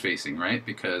direction he's facing, right?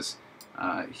 Because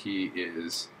he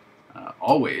is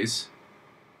always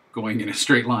going in a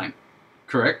straight line,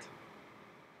 correct?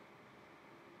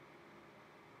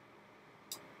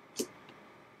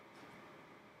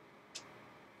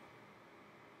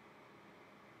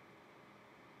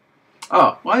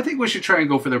 Oh, well, I think we should try and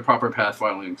go for the proper path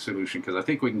filing solution because I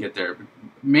think we can get there.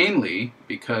 Mainly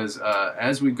because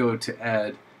as we go to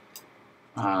add,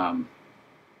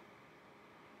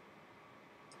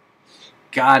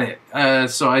 got it.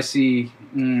 So I see.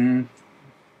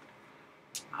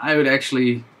 I would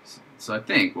actually. So I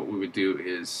think what we would do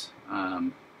is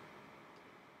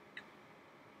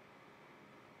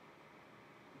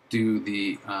do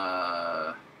the.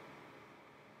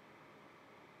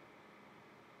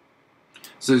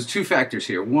 So there's two factors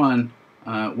here. One,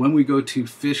 when we go to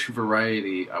fish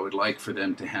variety, I would like for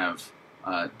them to have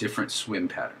different swim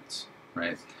patterns,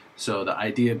 right? So the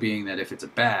idea being that if it's a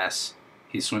bass,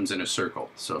 he swims in a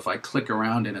circle. So if I click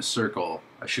around in a circle,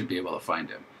 I should be able to find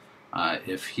him.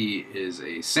 If he is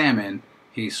a salmon,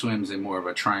 he swims in more of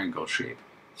a triangle shape.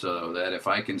 So that if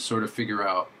I can sort of figure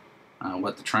out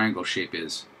what the triangle shape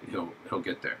is, he'll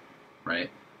get there,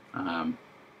 right?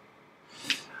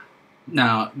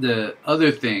 Now, the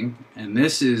other thing, and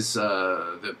this is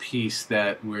the piece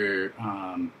that we're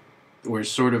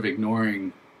sort of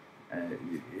ignoring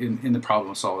in the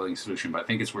problem-solving solution, but I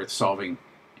think it's worth solving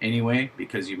anyway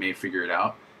because you may figure it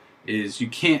out, is you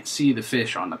can't see the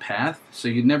fish on the path, so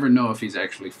you never know if he's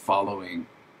actually following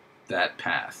that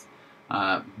path.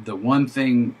 The one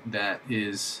thing that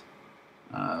is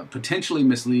potentially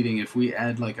misleading if we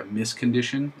add like a miss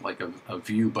condition, like a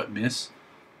view but miss,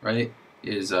 right?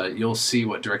 Is you'll see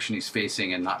what direction he's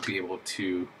facing and not be able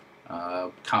to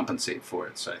compensate for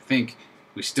it. So I think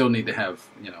we still need to have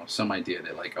some idea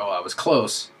that like, oh, I was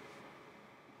close.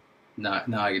 Now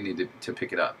I need to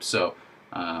pick it up. So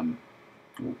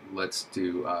let's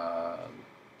do.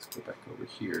 Let's go back over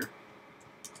here.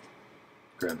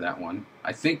 Grab that one.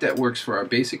 I think that works for our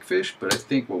basic fish, but I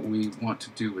think what we want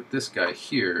to do with this guy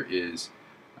here is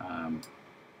so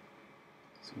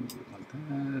move it like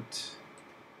that.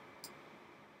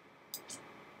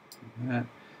 That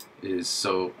is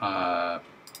so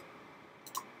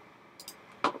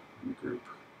group.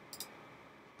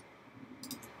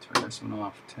 Turn this one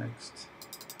off. Text.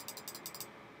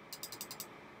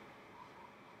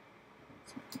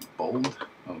 Let's make it bold.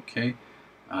 Okay.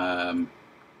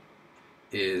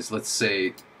 Is let's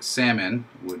say salmon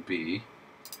would be.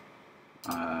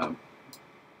 Oh,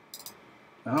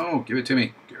 give it to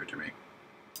me. Give it to me.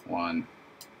 1,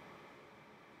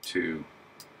 2.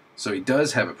 So he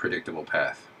does have a predictable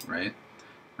path, right?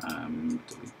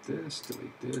 Delete this,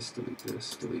 delete this, delete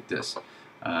this, delete this.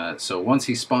 So once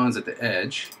he spawns at the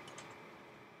edge,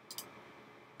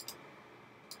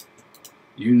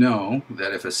 you know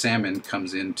that if a salmon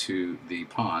comes into the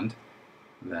pond,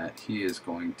 that he is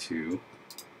going to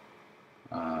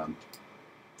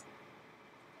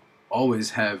always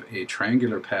have a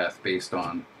triangular path based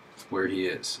on where he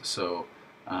is. So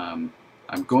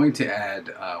I'm going to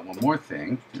add one more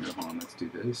thing. Hold on, let's do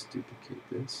this, duplicate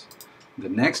this. The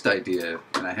next idea,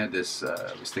 and I had this,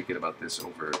 I was thinking about this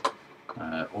over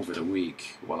the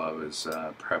week while I was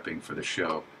prepping for the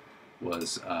show,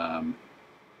 was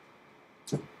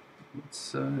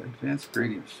let's advanced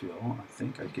gradient fill. I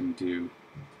think I can do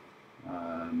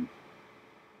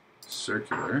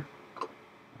circular.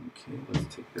 Okay,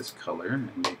 let's take this color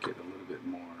and make it a little bit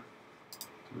more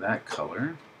that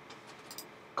color.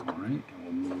 Alright, and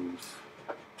we'll move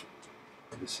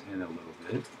this in a little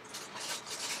bit.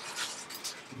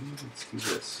 Let's do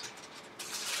this.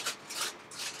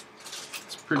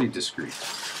 It's pretty discreet.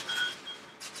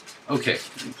 Okay,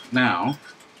 now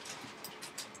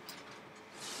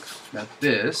got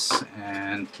this,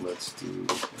 and let's do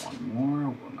one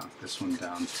more. We'll knock this one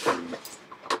down to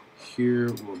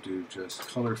here. We'll do just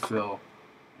color fill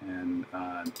and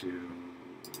do.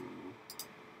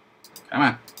 Come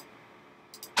on.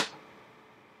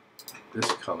 This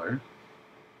color.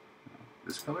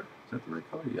 This color? Is that the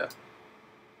right color? Yeah.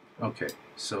 Okay,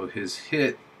 so his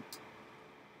hit,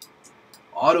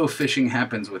 auto fishing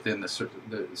happens within the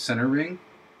center ring.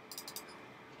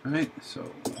 Right, so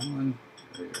 1,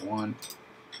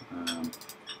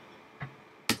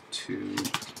 2,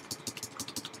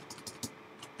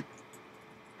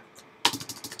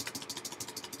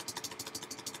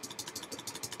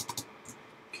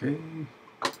 Okay.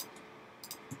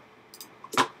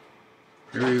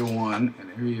 Area 1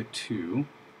 and Area 2,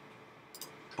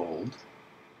 bold,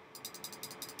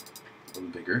 a little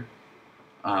bigger,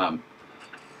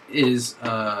 is,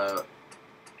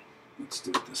 let's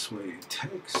do it this way,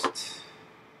 text,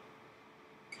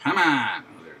 come on,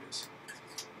 oh there it is,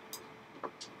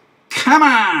 come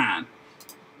on,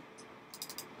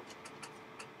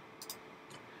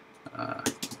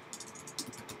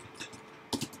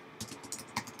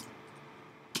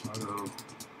 auto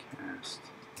cast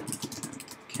and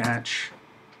catch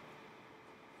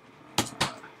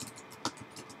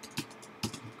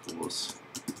equals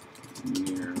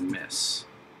near miss.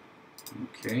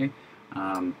 Okay,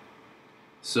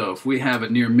 so if we have a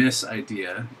near miss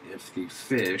idea, if the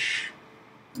fish,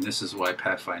 and this is why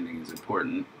pathfinding is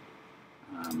important,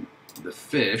 the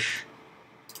fish,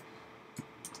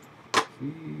 let's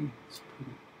put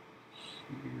it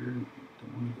here,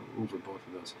 don't want to go over both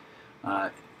of those.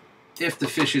 If the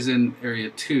fish is in area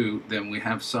 2, then we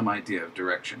have some idea of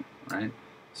direction, right?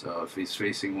 So if he's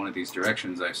facing one of these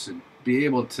directions, I should be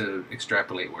able to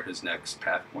extrapolate where his next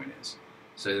path point is.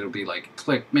 So it'll be like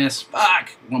click, miss,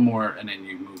 fuck, one more, and then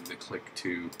you move the click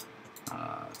to,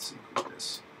 let's see, click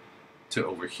this, to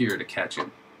over here to catch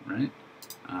him, right?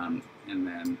 And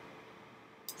then,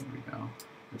 there we go.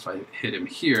 If I hit him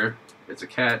here, it's a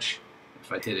catch.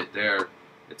 If I hit it there,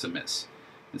 it's a miss.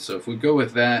 And so if we go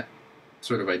with that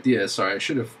sort of idea, sorry, I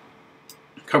should have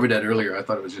covered that earlier. I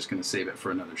thought I was just going to save it for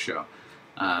another show.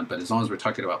 But as long as we're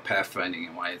talking about pathfinding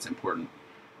and why it's important,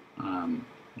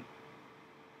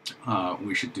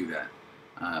 we should do that.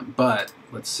 But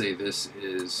let's say this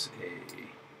is a,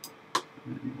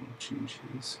 and we'll change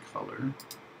his color,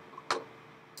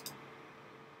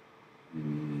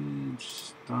 image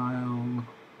style.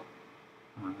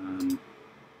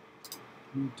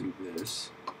 We'll do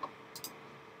this.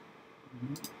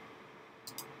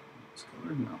 This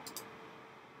color? No.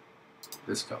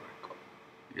 This color.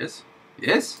 Yes?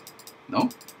 Yes? No?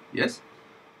 Yes?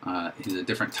 He's a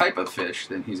different type of fish,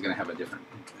 then he's going to have a different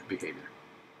behavior.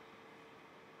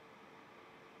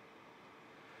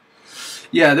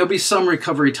 Yeah, there'll be some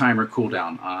recovery time or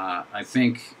cooldown. I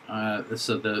think,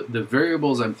 so the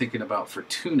variables I'm thinking about for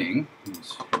tuning,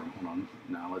 hold on,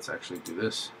 now let's actually do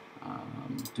this.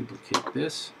 Duplicate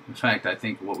this. In fact, I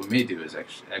think what we may do is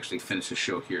actually finish the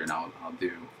show here, and I'll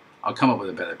come up with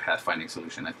a better pathfinding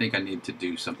solution. I think I need to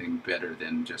do something better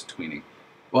than just tweening.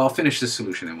 Well, I'll finish this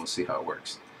solution and we'll see how it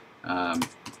works.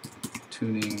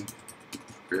 Tuning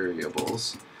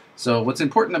variables. So what's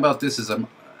important about this is I'm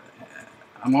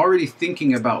already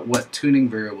thinking about what tuning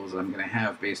variables I'm going to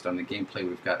have based on the gameplay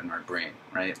we've got in our brain,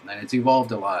 right? And it's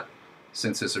evolved a lot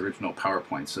since this original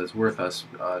PowerPoint, so it's worth us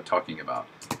talking about.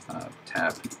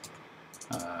 Tap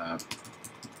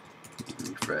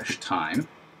refresh time.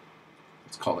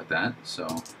 Let's call it that. So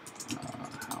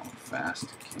how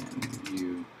fast can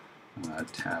you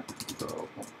tap the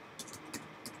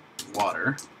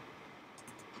water?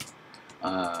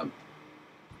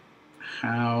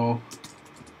 How,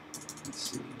 let's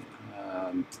see,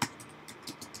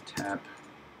 tap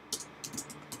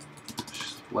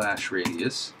splash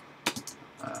radius.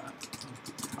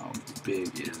 How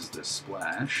big is the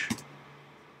splash?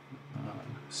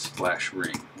 Splash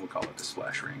ring. We'll call it the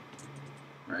splash ring,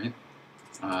 right?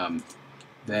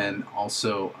 Then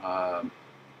also,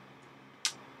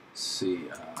 let's see,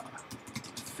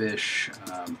 fish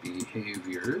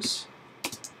behaviors,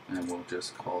 and we'll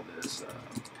just call this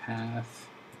path.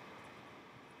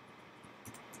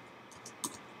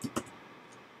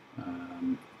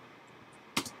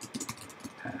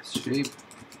 Path shape,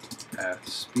 path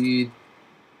speed.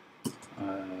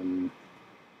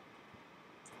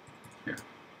 Here,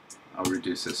 I'll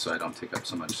reduce this so I don't take up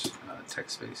so much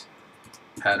text space.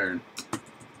 Pattern,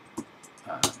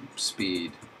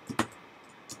 speed,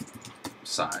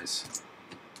 size.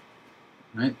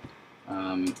 Right?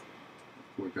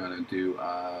 We're going to do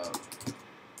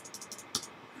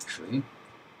actually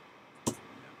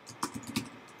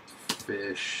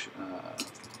fish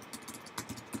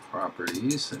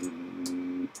properties,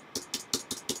 and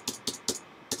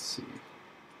let's see.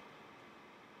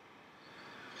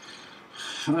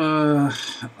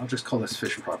 I'll just call this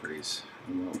fish properties,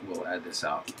 and we'll add this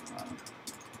out.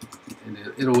 And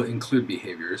it'll include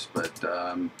behaviors, but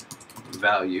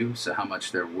value, so how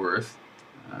much they're worth,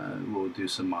 we'll do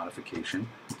some modification.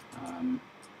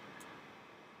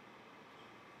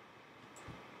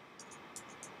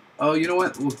 Oh, you know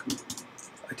what?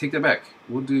 I take that back.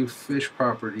 We'll do fish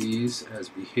properties as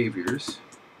behaviors.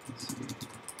 Let's see.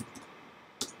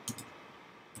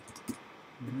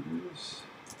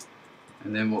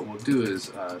 And then what we'll do is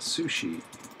sushi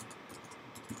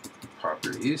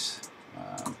properties,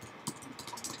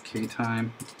 decay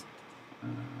time,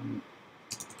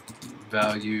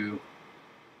 value,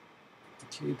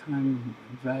 decay time,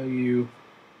 value,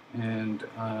 and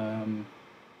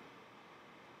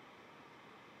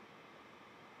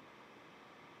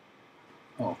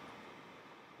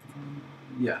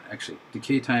yeah, actually,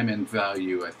 decay time and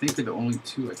value, I think are the only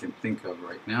two I can think of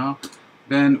right now.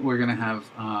 Then we're going to have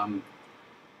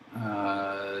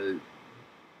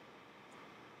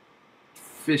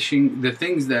fishing. The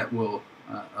things that will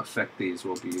affect these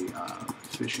will be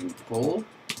fishing pole,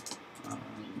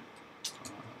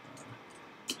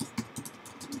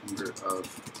 number of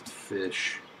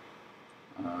fish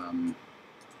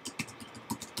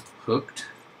hooked.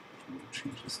 We'll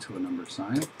change this to a number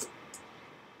sign.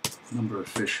 Number of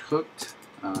fish hooked,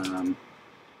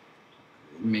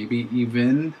 maybe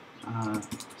even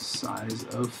size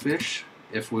of fish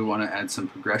if we want to add some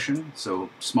progression. So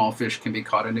small fish can be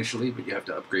caught initially, but you have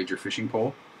to upgrade your fishing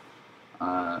pole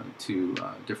to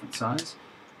different size.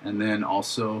 And then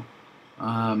also,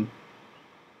 I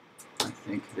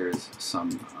think there's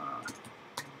some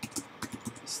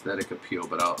aesthetic appeal,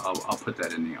 but I'll put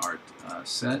that in the art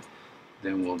set.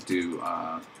 Then we'll do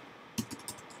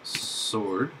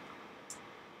sword.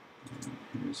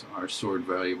 Here's our sword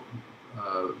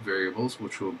variables,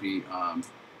 which will be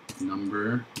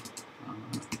number,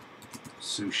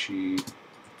 sushi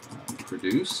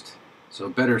produced. So a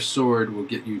better sword will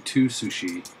get you 2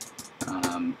 sushi.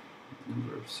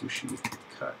 Number of sushi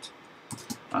cut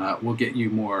will get you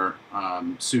more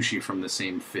sushi from the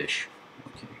same fish.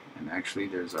 Okay, and actually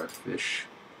there's our fish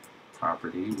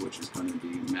property, which is going to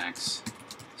be max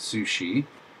sushi.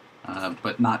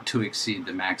 But not to exceed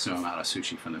the maximum amount of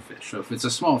sushi from the fish. So if it's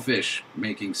a small fish,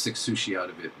 making 6 sushi out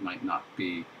of it might not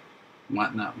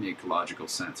make logical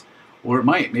sense. Or it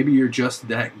might. Maybe you're just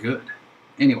that good.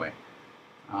 Anyway,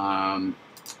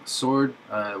 sword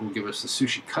will give us the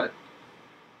sushi cut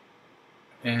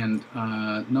and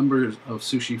numbers of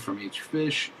sushi from each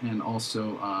fish, and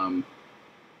also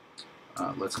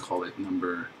let's call it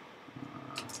number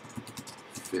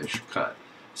fish cut.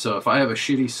 So if I have a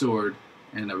shitty sword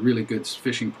and a really good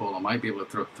fishing pole, I might be able to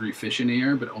throw 3 fish in the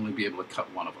air, but only be able to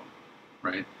cut one of them,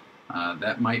 right?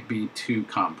 That might be too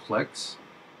complex.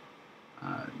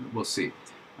 We'll see.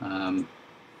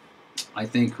 I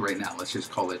think right now, let's just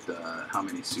call it how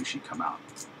many sushi come out,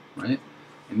 right?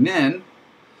 And then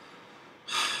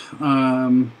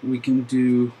we can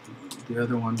do, the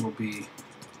other one will be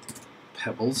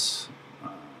pebbles.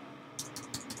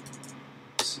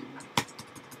 Let's see.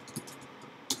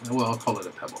 Well, I'll call it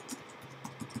a pebble.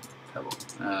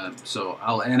 So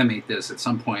I'll animate this at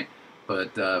some point,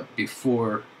 but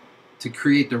before, to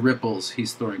create the ripples,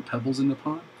 he's throwing pebbles in the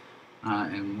pond,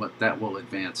 and what that will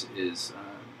advance is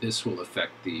this will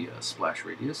affect the splash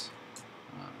radius.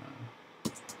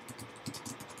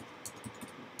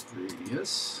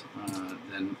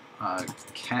 Then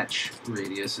catch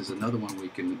radius is another one we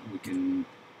can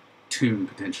tune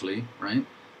potentially, right?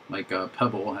 Like a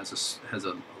pebble has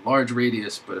a large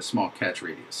radius but a small catch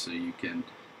radius, so you can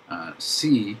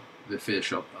see the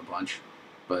fish a bunch,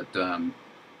 but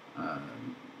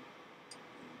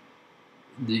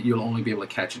you'll only be able to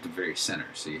catch at the very center.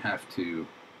 So you have to,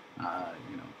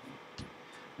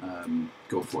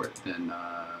 go for it. Then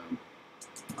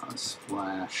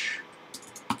splash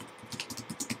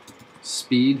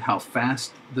speed, how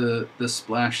fast the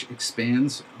splash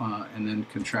expands and then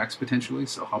contracts potentially.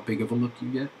 So how big of a look you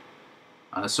get.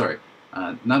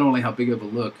 Not only how big of a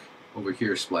look over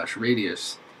here, splash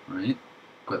radius, right?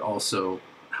 But also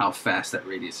how fast that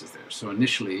radius is there. So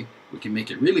initially, we can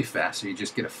make it really fast, so you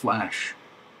just get a flash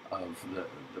of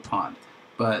the pond.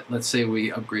 But let's say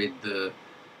we upgrade the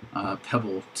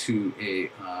pebble to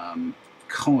a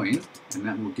coin, and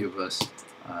that will give us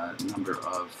a number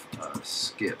of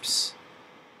skips.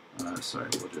 We'll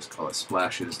just call it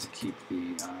splashes to keep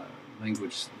the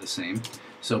language the same.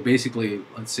 So basically,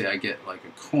 let's say I get like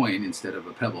a coin instead of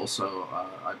a pebble, so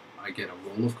I get a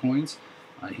roll of coins.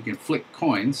 He can flick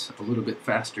coins a little bit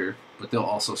faster, but they'll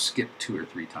also skip 2 or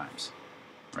 3 times,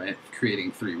 right?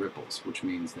 Creating 3 ripples, which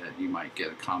means that you might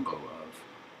get a combo of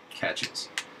catches.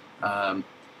 I'm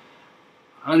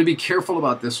going to be careful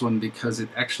about this one because it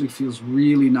actually feels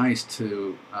really nice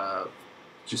to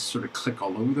just sort of click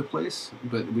all over the place,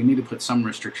 but we need to put some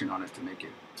restriction on it to make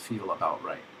it feel about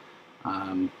right.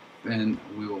 Then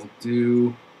we will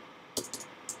do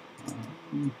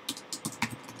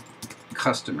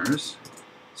customers.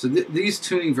 So these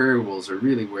tuning variables are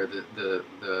really where the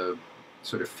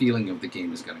sort of feeling of the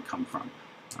game is going to come from.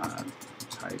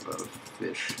 Type of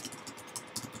fish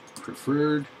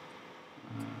preferred,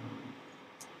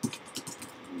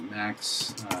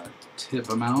 max tip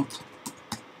amount,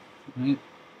 right?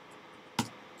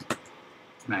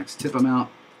 Max tip amount,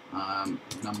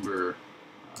 number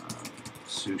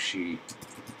sushi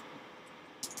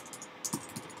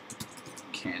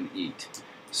can eat.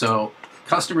 So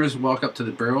customers walk up to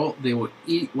the barrel, they will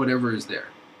eat whatever is there.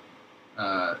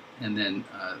 And then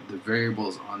the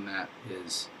variables on that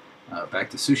is back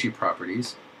to sushi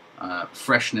properties,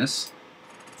 freshness.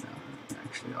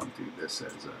 Actually, I'll do this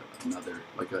as another,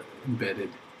 like a embedded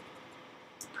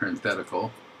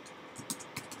parenthetical.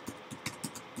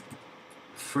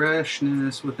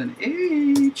 Freshness with an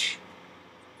H.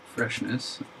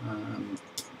 Freshness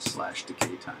slash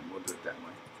decay time. We'll do it that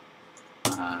way.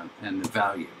 And the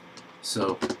value.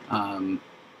 So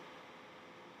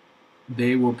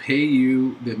they will pay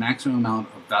you the maximum amount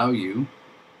of value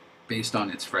based on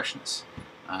its freshness.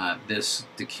 This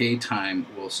decay time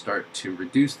will start to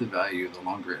reduce the value the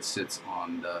longer it sits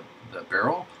on the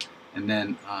barrel. And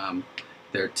then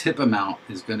their tip amount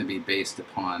is going to be based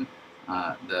upon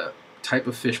the type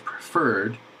of fish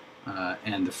preferred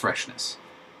and the freshness.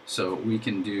 So we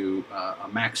can do a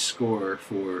max score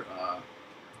for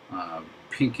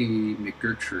Pinky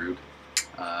McGertrude.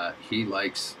 He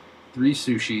likes 3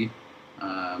 sushi,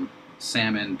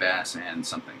 salmon, bass, and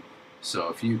something. So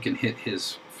if you can hit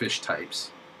his fish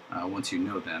types, once you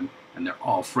know them, and they're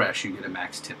all fresh, you get a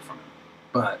max tip from him.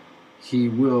 But he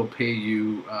will pay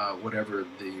you whatever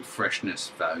the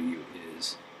freshness value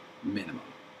is minimum,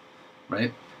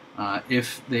 right?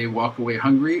 If they walk away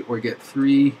hungry or get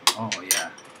 3, oh yeah,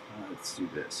 let's do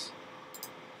this.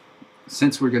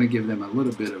 Since we're going to give them a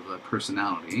little bit of a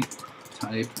personality,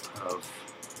 type of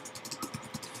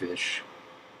fish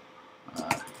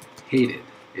hated.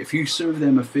 If you serve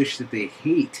them a fish that they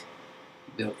hate,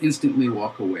 they'll instantly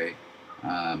walk away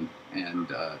and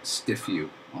stiff you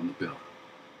on the bill.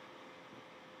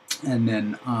 And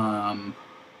then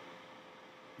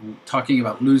talking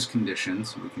about lose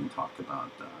conditions, we can talk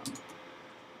about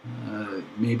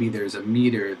maybe there's a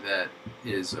meter that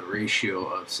is a ratio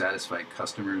of satisfied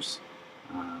customers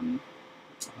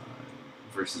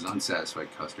versus unsatisfied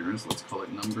customers. Let's call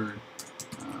it number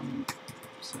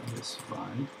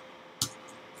satisfied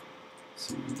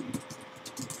to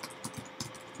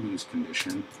lose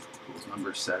condition equals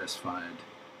number satisfied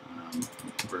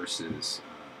versus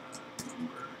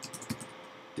number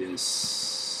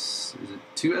is it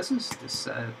 2 S's?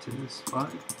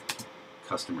 Dissatisfied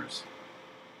customers,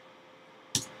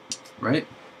 right?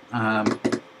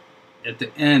 At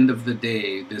the end of the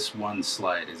day, this one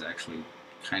slide is actually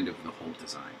kind of the whole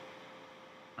design.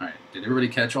 All right, did everybody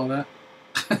catch all that?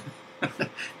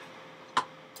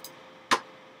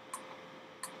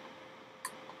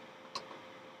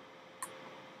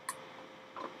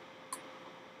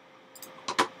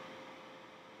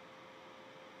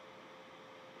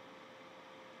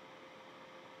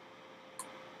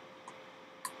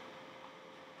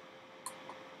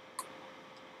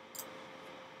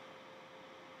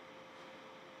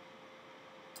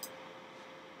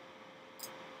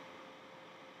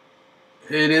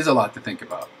 It is a lot to think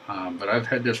about, but I've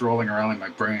had this rolling around in my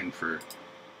brain for,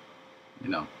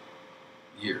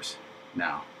 years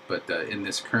now. But in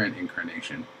this current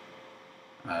incarnation,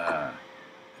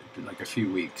 like a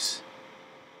few weeks.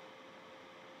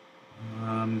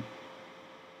 I'm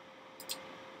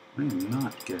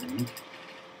not getting. Okay.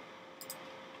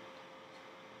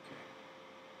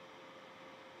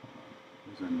 Hold on.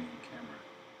 Where's our main camera?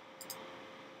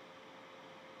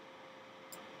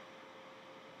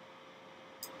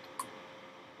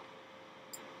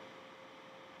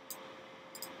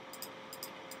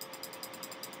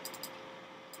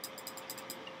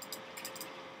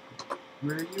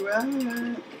 Where are you at?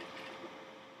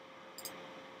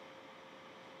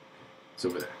 It's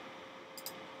over there.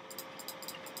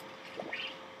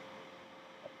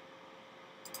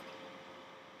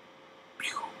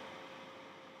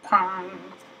 Pong.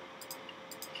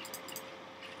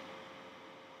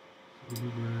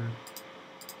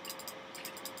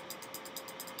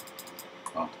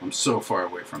 Oh, I'm so far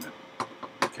away from it.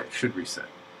 Okay, should reset.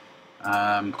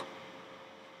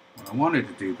 What I wanted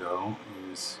to do, though,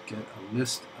 is get a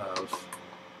list of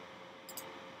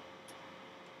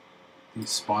these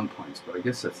spawn points, but I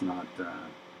guess that's not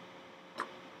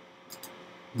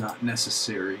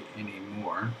necessary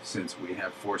anymore since we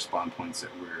have 4 spawn points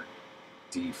that we're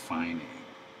defining.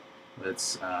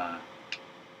 Let's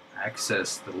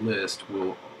access the list.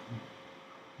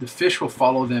 The fish will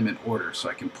follow them in order, so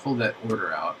I can pull that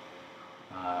order out.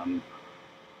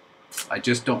 I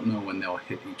just don't know when they'll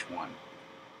hit each one.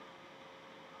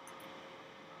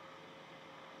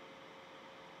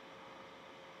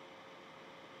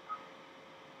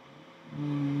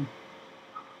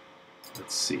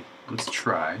 Let's see. Let's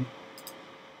try.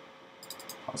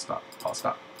 I'll stop. I'll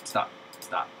stop. Stop.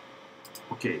 Stop.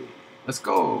 Okay. Let's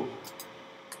go.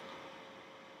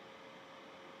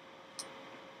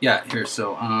 Yeah, here.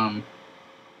 So,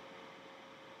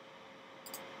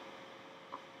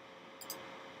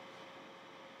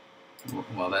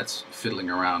 while that's fiddling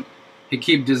around. Hey,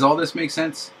 Keeb, does all this make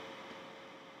sense?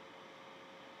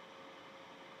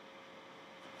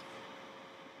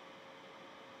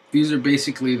 These are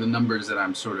basically the numbers that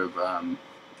I'm sort of I'm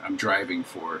driving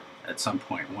for at some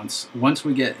point. Once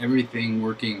we get everything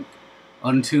working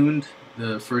untuned,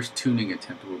 the first tuning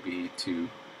attempt will be to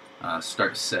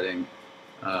start setting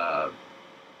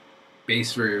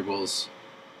base variables,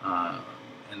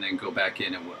 and then go back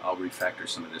in and I'll refactor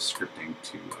some of this scripting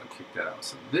to kick that out.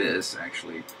 So this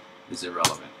actually is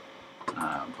irrelevant.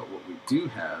 But what we do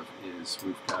have is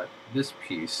we've got this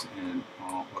piece, and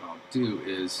what I'll do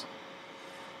is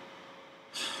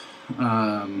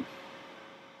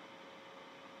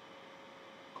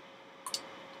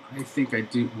I think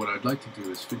what I'd like to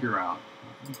do is figure out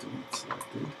delete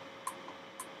selected.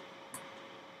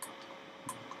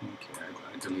 Okay,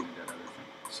 I deleted that other thing.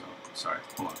 So sorry,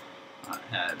 hold on.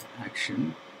 Add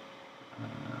action.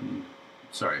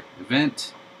 Sorry,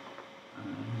 event.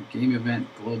 Game event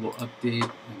global update,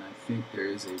 and I think there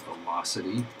is a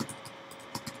velocity.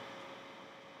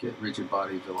 Get rigid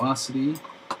body velocity.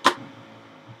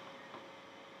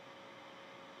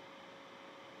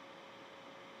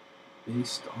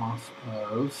 Based off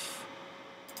of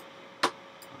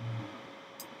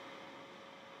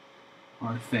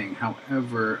our thing.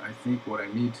 However, I think what I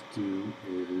need to do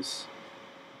is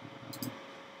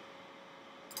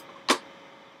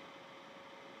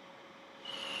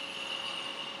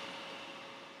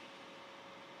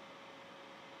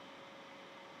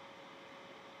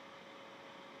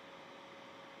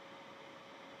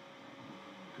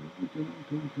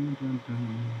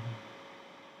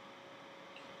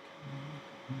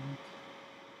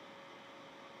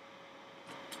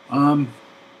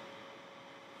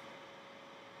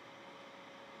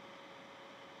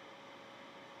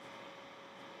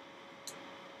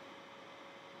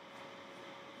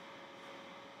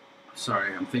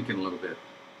sorry, I'm thinking a little bit.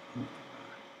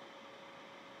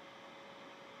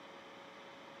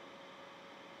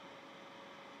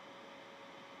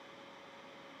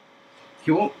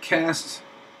 He won't cast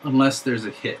unless there's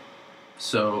a hit.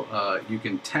 So you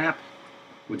can tap,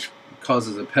 which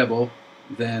causes a pebble.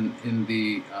 Then in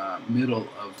the middle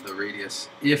of the radius,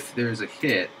 if there's a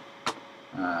hit,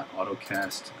 auto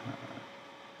cast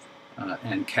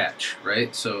and catch,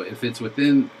 right? So if it's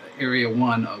within area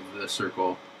 1 of the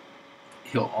circle,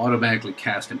 he'll automatically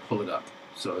cast and pull it up.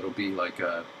 So it'll be like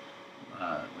a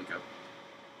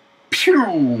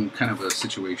pew kind of a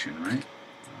situation, right?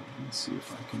 Let's see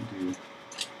if I can do.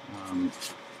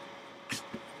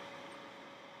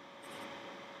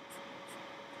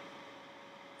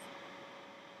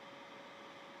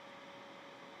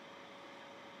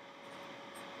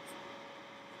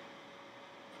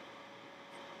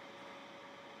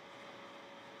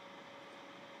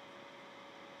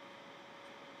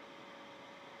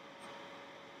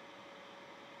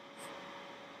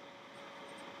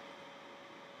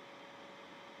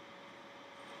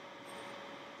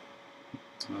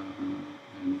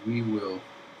 And we will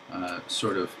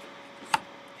sort of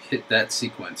hit that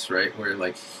sequence, right, where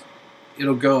like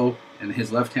it'll go and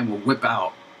his left hand will whip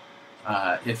out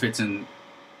if it's in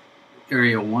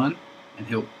area 1, and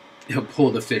he'll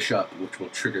pull the fish up, which will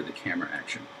trigger the camera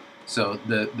action. So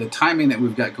the timing that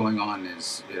we've got going on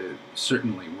is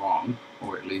certainly wrong,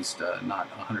 or at least not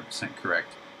 100%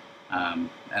 correct, and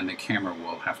the camera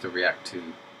will have to react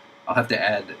to. I'll have to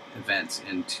add events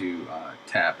into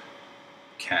tap,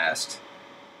 cast,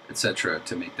 etc.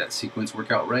 to make that sequence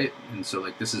work out right. And so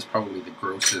like this is probably the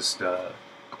grossest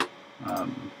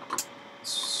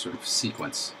sort of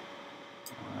sequence.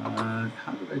 How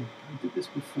did I did this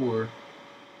before?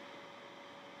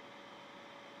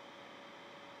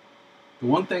 The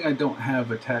one thing I don't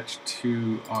have attached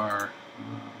to our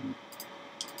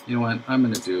you know what, I'm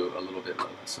going to do a little bit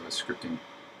less of a scripting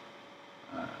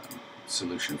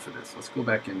solution for this. Let's go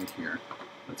back into here.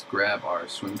 Let's grab our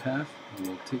swim path, and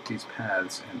we'll take these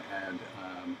paths and add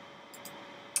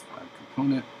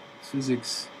component,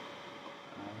 physics,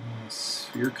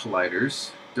 sphere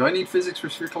colliders. Do I need physics for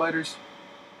sphere colliders?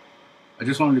 I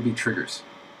just want them to be triggers.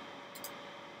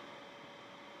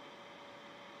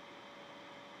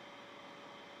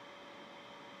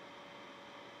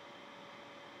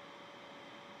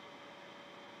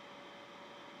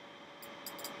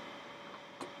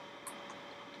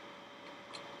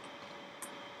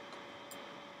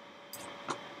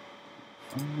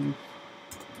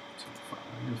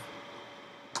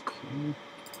 Okay.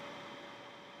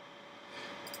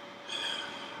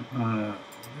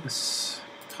 This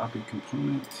copy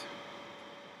component.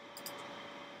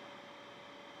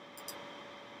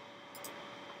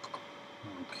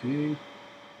 Okay.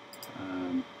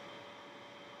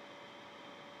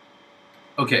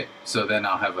 Okay, so then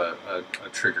I'll have a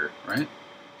trigger, right?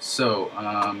 So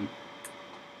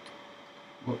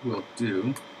what we'll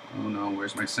do, oh no,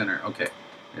 where's my center? Okay,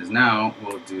 is now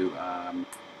we'll do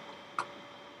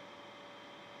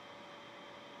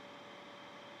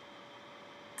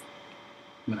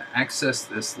I'm going to access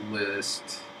this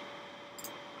list.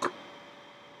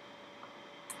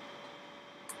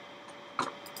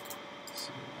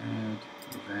 So add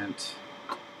event,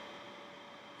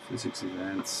 physics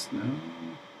events, no.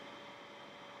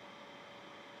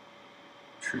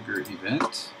 Trigger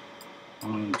event,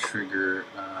 on trigger,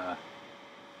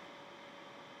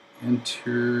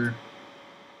 enter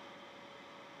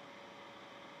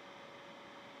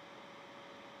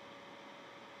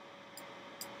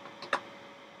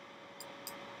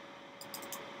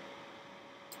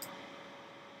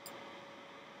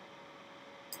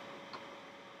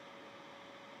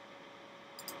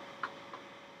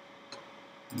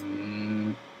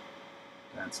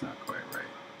that's not quite right.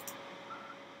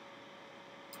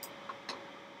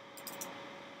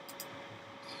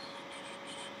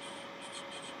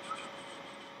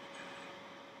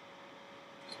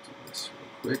 Let's do this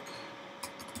real quick.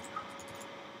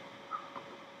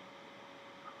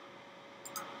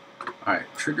 All right,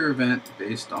 trigger event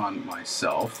based on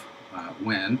myself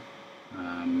when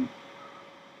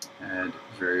add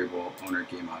variable owner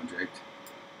game object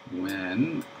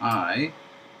when I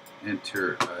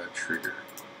enter a trigger.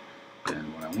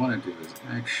 And what I want to do is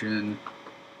action.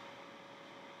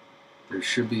 There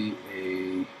should be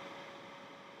a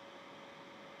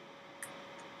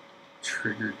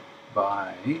triggered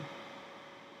by.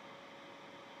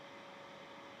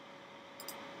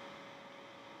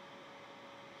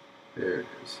 There it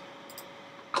is.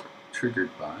 Triggered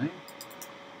by.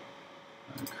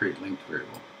 Create linked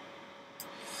variable.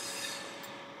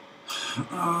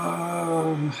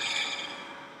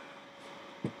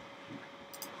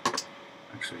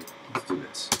 Actually, let's do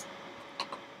this.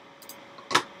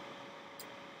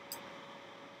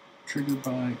 Triggered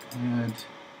by add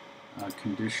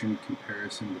condition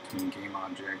comparison between game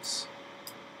objects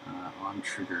on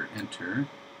trigger enter.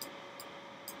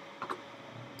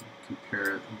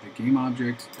 Compare the game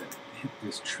object that hit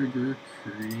this trigger,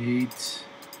 create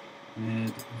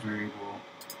add variable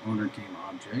owner game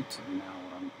object. And now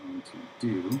what I'm going to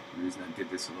do, the reason I did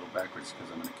this a little backwards is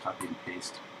because I'm going to copy and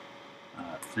paste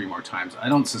 3 more times. I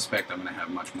don't suspect I'm going to have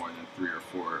much more than 3 or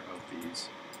 4 of these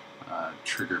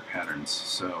trigger patterns.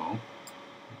 So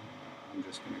I'm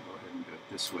just going to go ahead and do it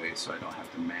this way so I don't have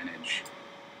to manage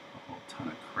a whole ton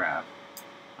of crap.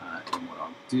 And what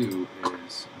I'll do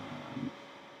is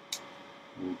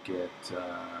we'll get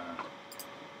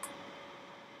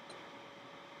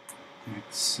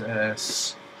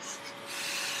access.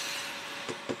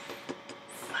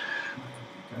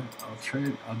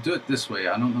 I'll do it this way.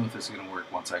 I don't know if this is going to work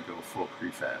once I go full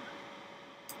prefab.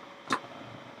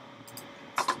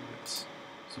 Let's do this.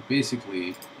 So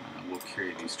basically, we'll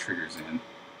carry these triggers in.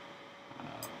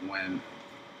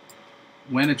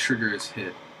 When a trigger is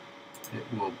hit, it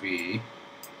will be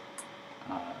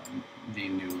the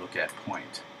new look at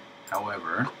point.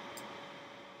 However,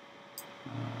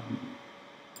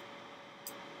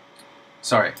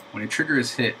 sorry, when a trigger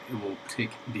is hit, it will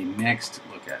take the next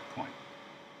look at point.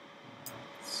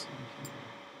 Let's see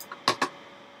here.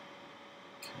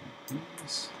 Okay,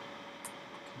 please.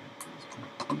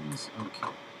 Okay, please. Okay.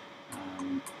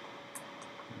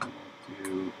 I'll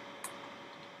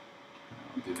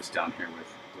do this down here with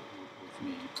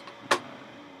me.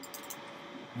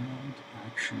 Add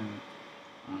action.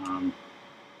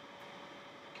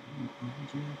 Game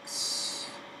objects.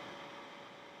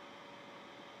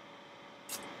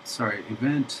 Sorry,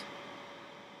 event.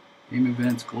 Game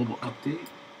events, global update.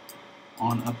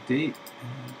 On update.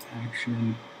 Add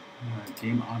action.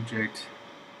 Game object.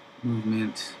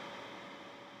 Movement.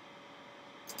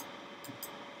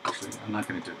 Actually, I'm not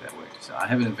going to do it that way. So I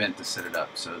have an event to set it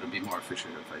up, so it'll be more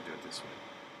efficient if I do it this way.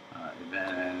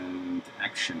 Event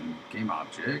action game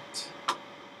object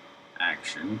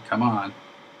action. Come on,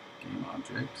 game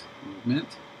object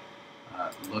movement.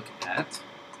 Look at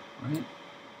right,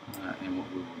 and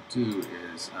what we will do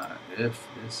is if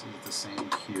this is the same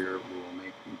here, we will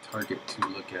make the target to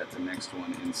look at the next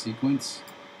one in sequence.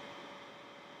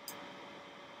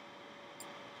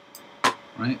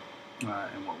 Right,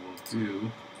 and what we'll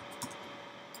do.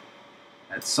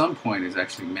 at some point is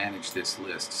actually manage this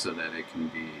list so that it can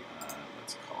be,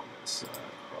 let's call this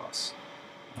cross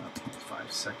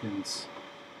 0.5 seconds.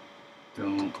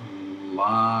 Don't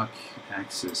lock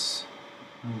axis.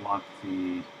 Unlock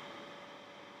the.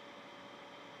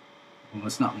 Well,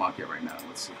 let's not lock it right now.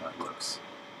 Let's see how it looks.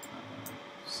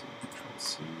 So Control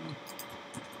C,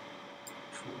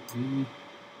 Control V.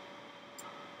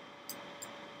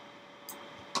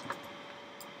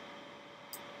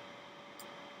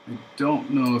 I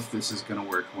don't know if this is going to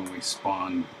work when we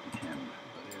spawn him,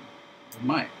 but it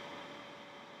might.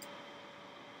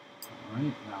 All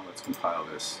right, now let's compile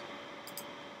this.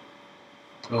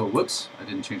 Oh, whoops! I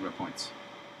didn't change my points.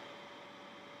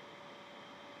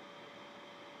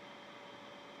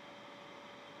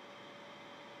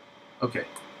 Okay.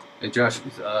 Hey, Josh,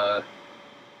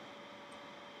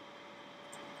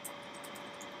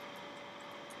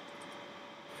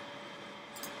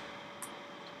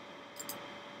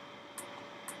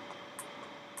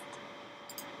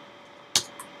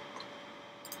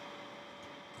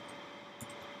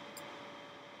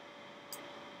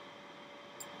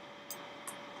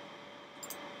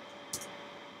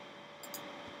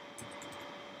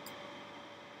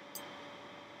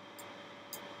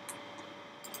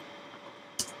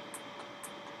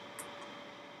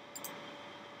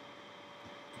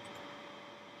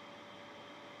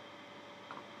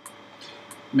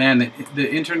 man,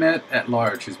 the internet at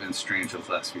large has been strange those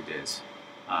last few days.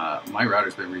 My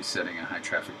router's been resetting at high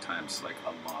traffic times like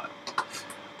a lot.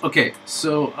 Okay,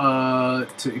 so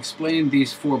to explain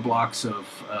these 4 blocks of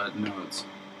nodes,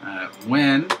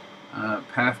 when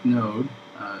path node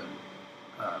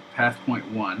path point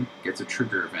 1 gets a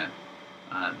trigger event,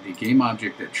 the game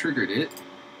object that triggered it,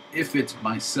 if it's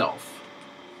myself,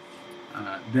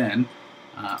 then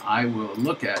I will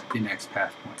look at the next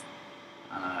path point.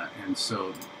 And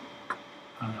so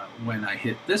when I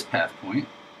hit this path point,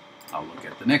 I'll look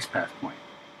at the next path point,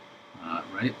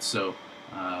 right? So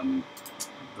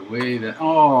the way that,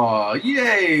 oh,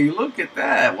 yay, look at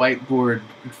that, whiteboard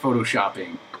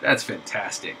photoshopping. That's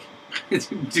fantastic.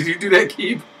 Did you do that,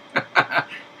 Keeb?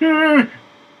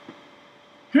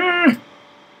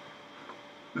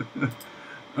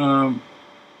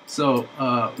 So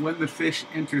when the fish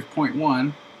enters point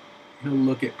 1, he'll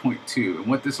look at point 2, and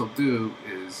what this will do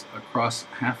is across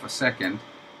half a second,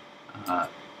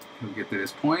 he'll get to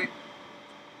this point,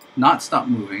 not stop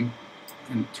moving,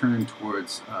 and turn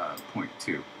towards point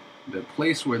 2. The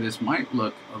place where this might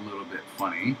look a little bit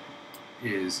funny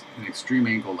is an extreme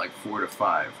angle like 4 to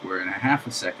 5, where in a half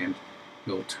a second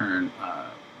he'll turn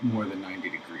more than 90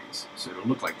 degrees. So it'll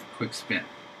look like a quick spin.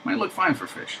 Might look fine for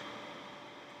fish.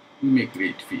 We make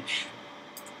great fish.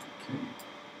 Okay.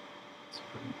 Let's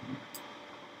put him here.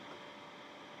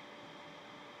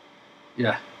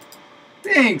 Yeah.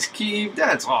 Thanks, Keeb.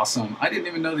 That's awesome. I didn't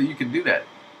even know that you could do that.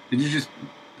 Did you just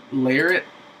layer it?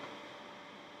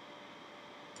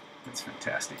 That's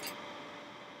fantastic.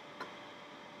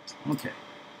 Okay.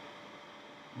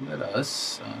 Let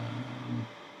us...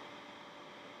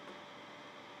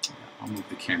 I'll move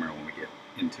the camera when we get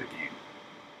into the game.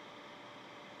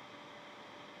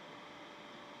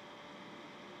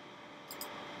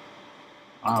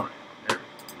 All right, there we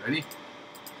go. Ready?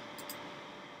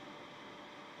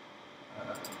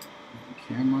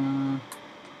 Camera.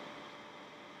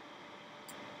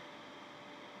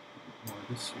 More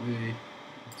this way.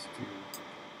 Let's do.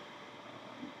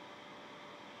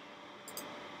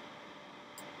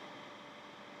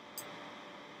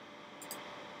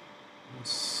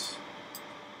 This.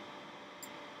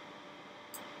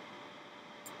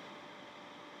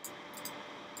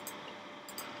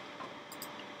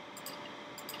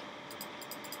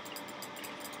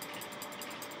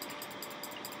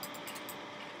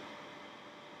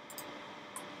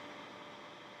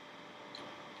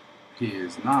 He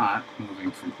is not moving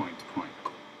from point to point.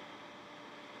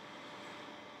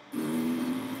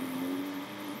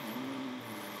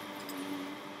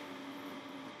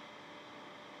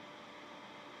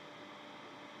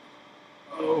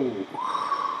 Oh,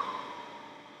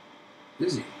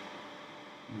 is he?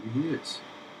 Maybe he is.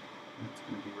 That's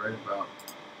going to be right about.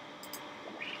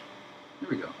 There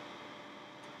we go.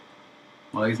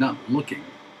 Well, he's not looking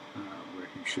where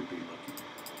he should be looking.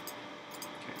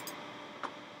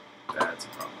 That's a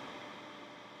problem.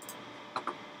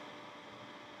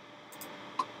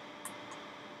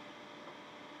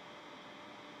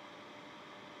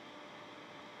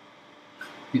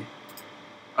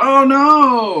 Oh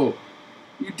no!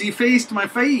 You defaced my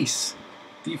face!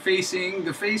 Defacing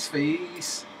the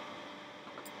face.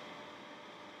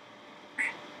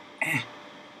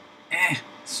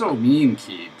 So mean,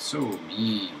 Keeb. So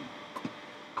mean.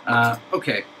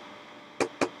 Okay.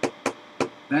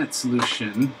 that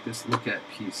solution, this look at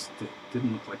piece,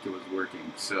 didn't look like it was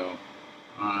working. So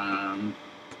I'm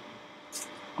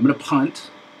going to punt,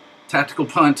 tactical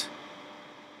punt,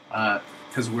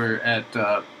 because we're at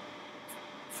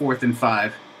 4th and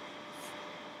 5.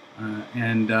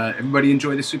 Everybody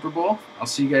enjoy the Super Bowl. I'll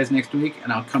see you guys next week,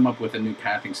 and I'll come up with a new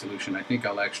pathing solution. I think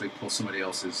I'll actually pull somebody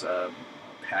else's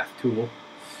path tool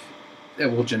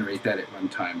that will generate that at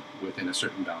runtime within a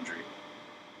certain boundary.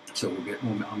 So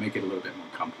I'll make it a little bit more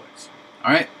complex.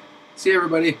 All right, see you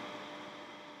everybody.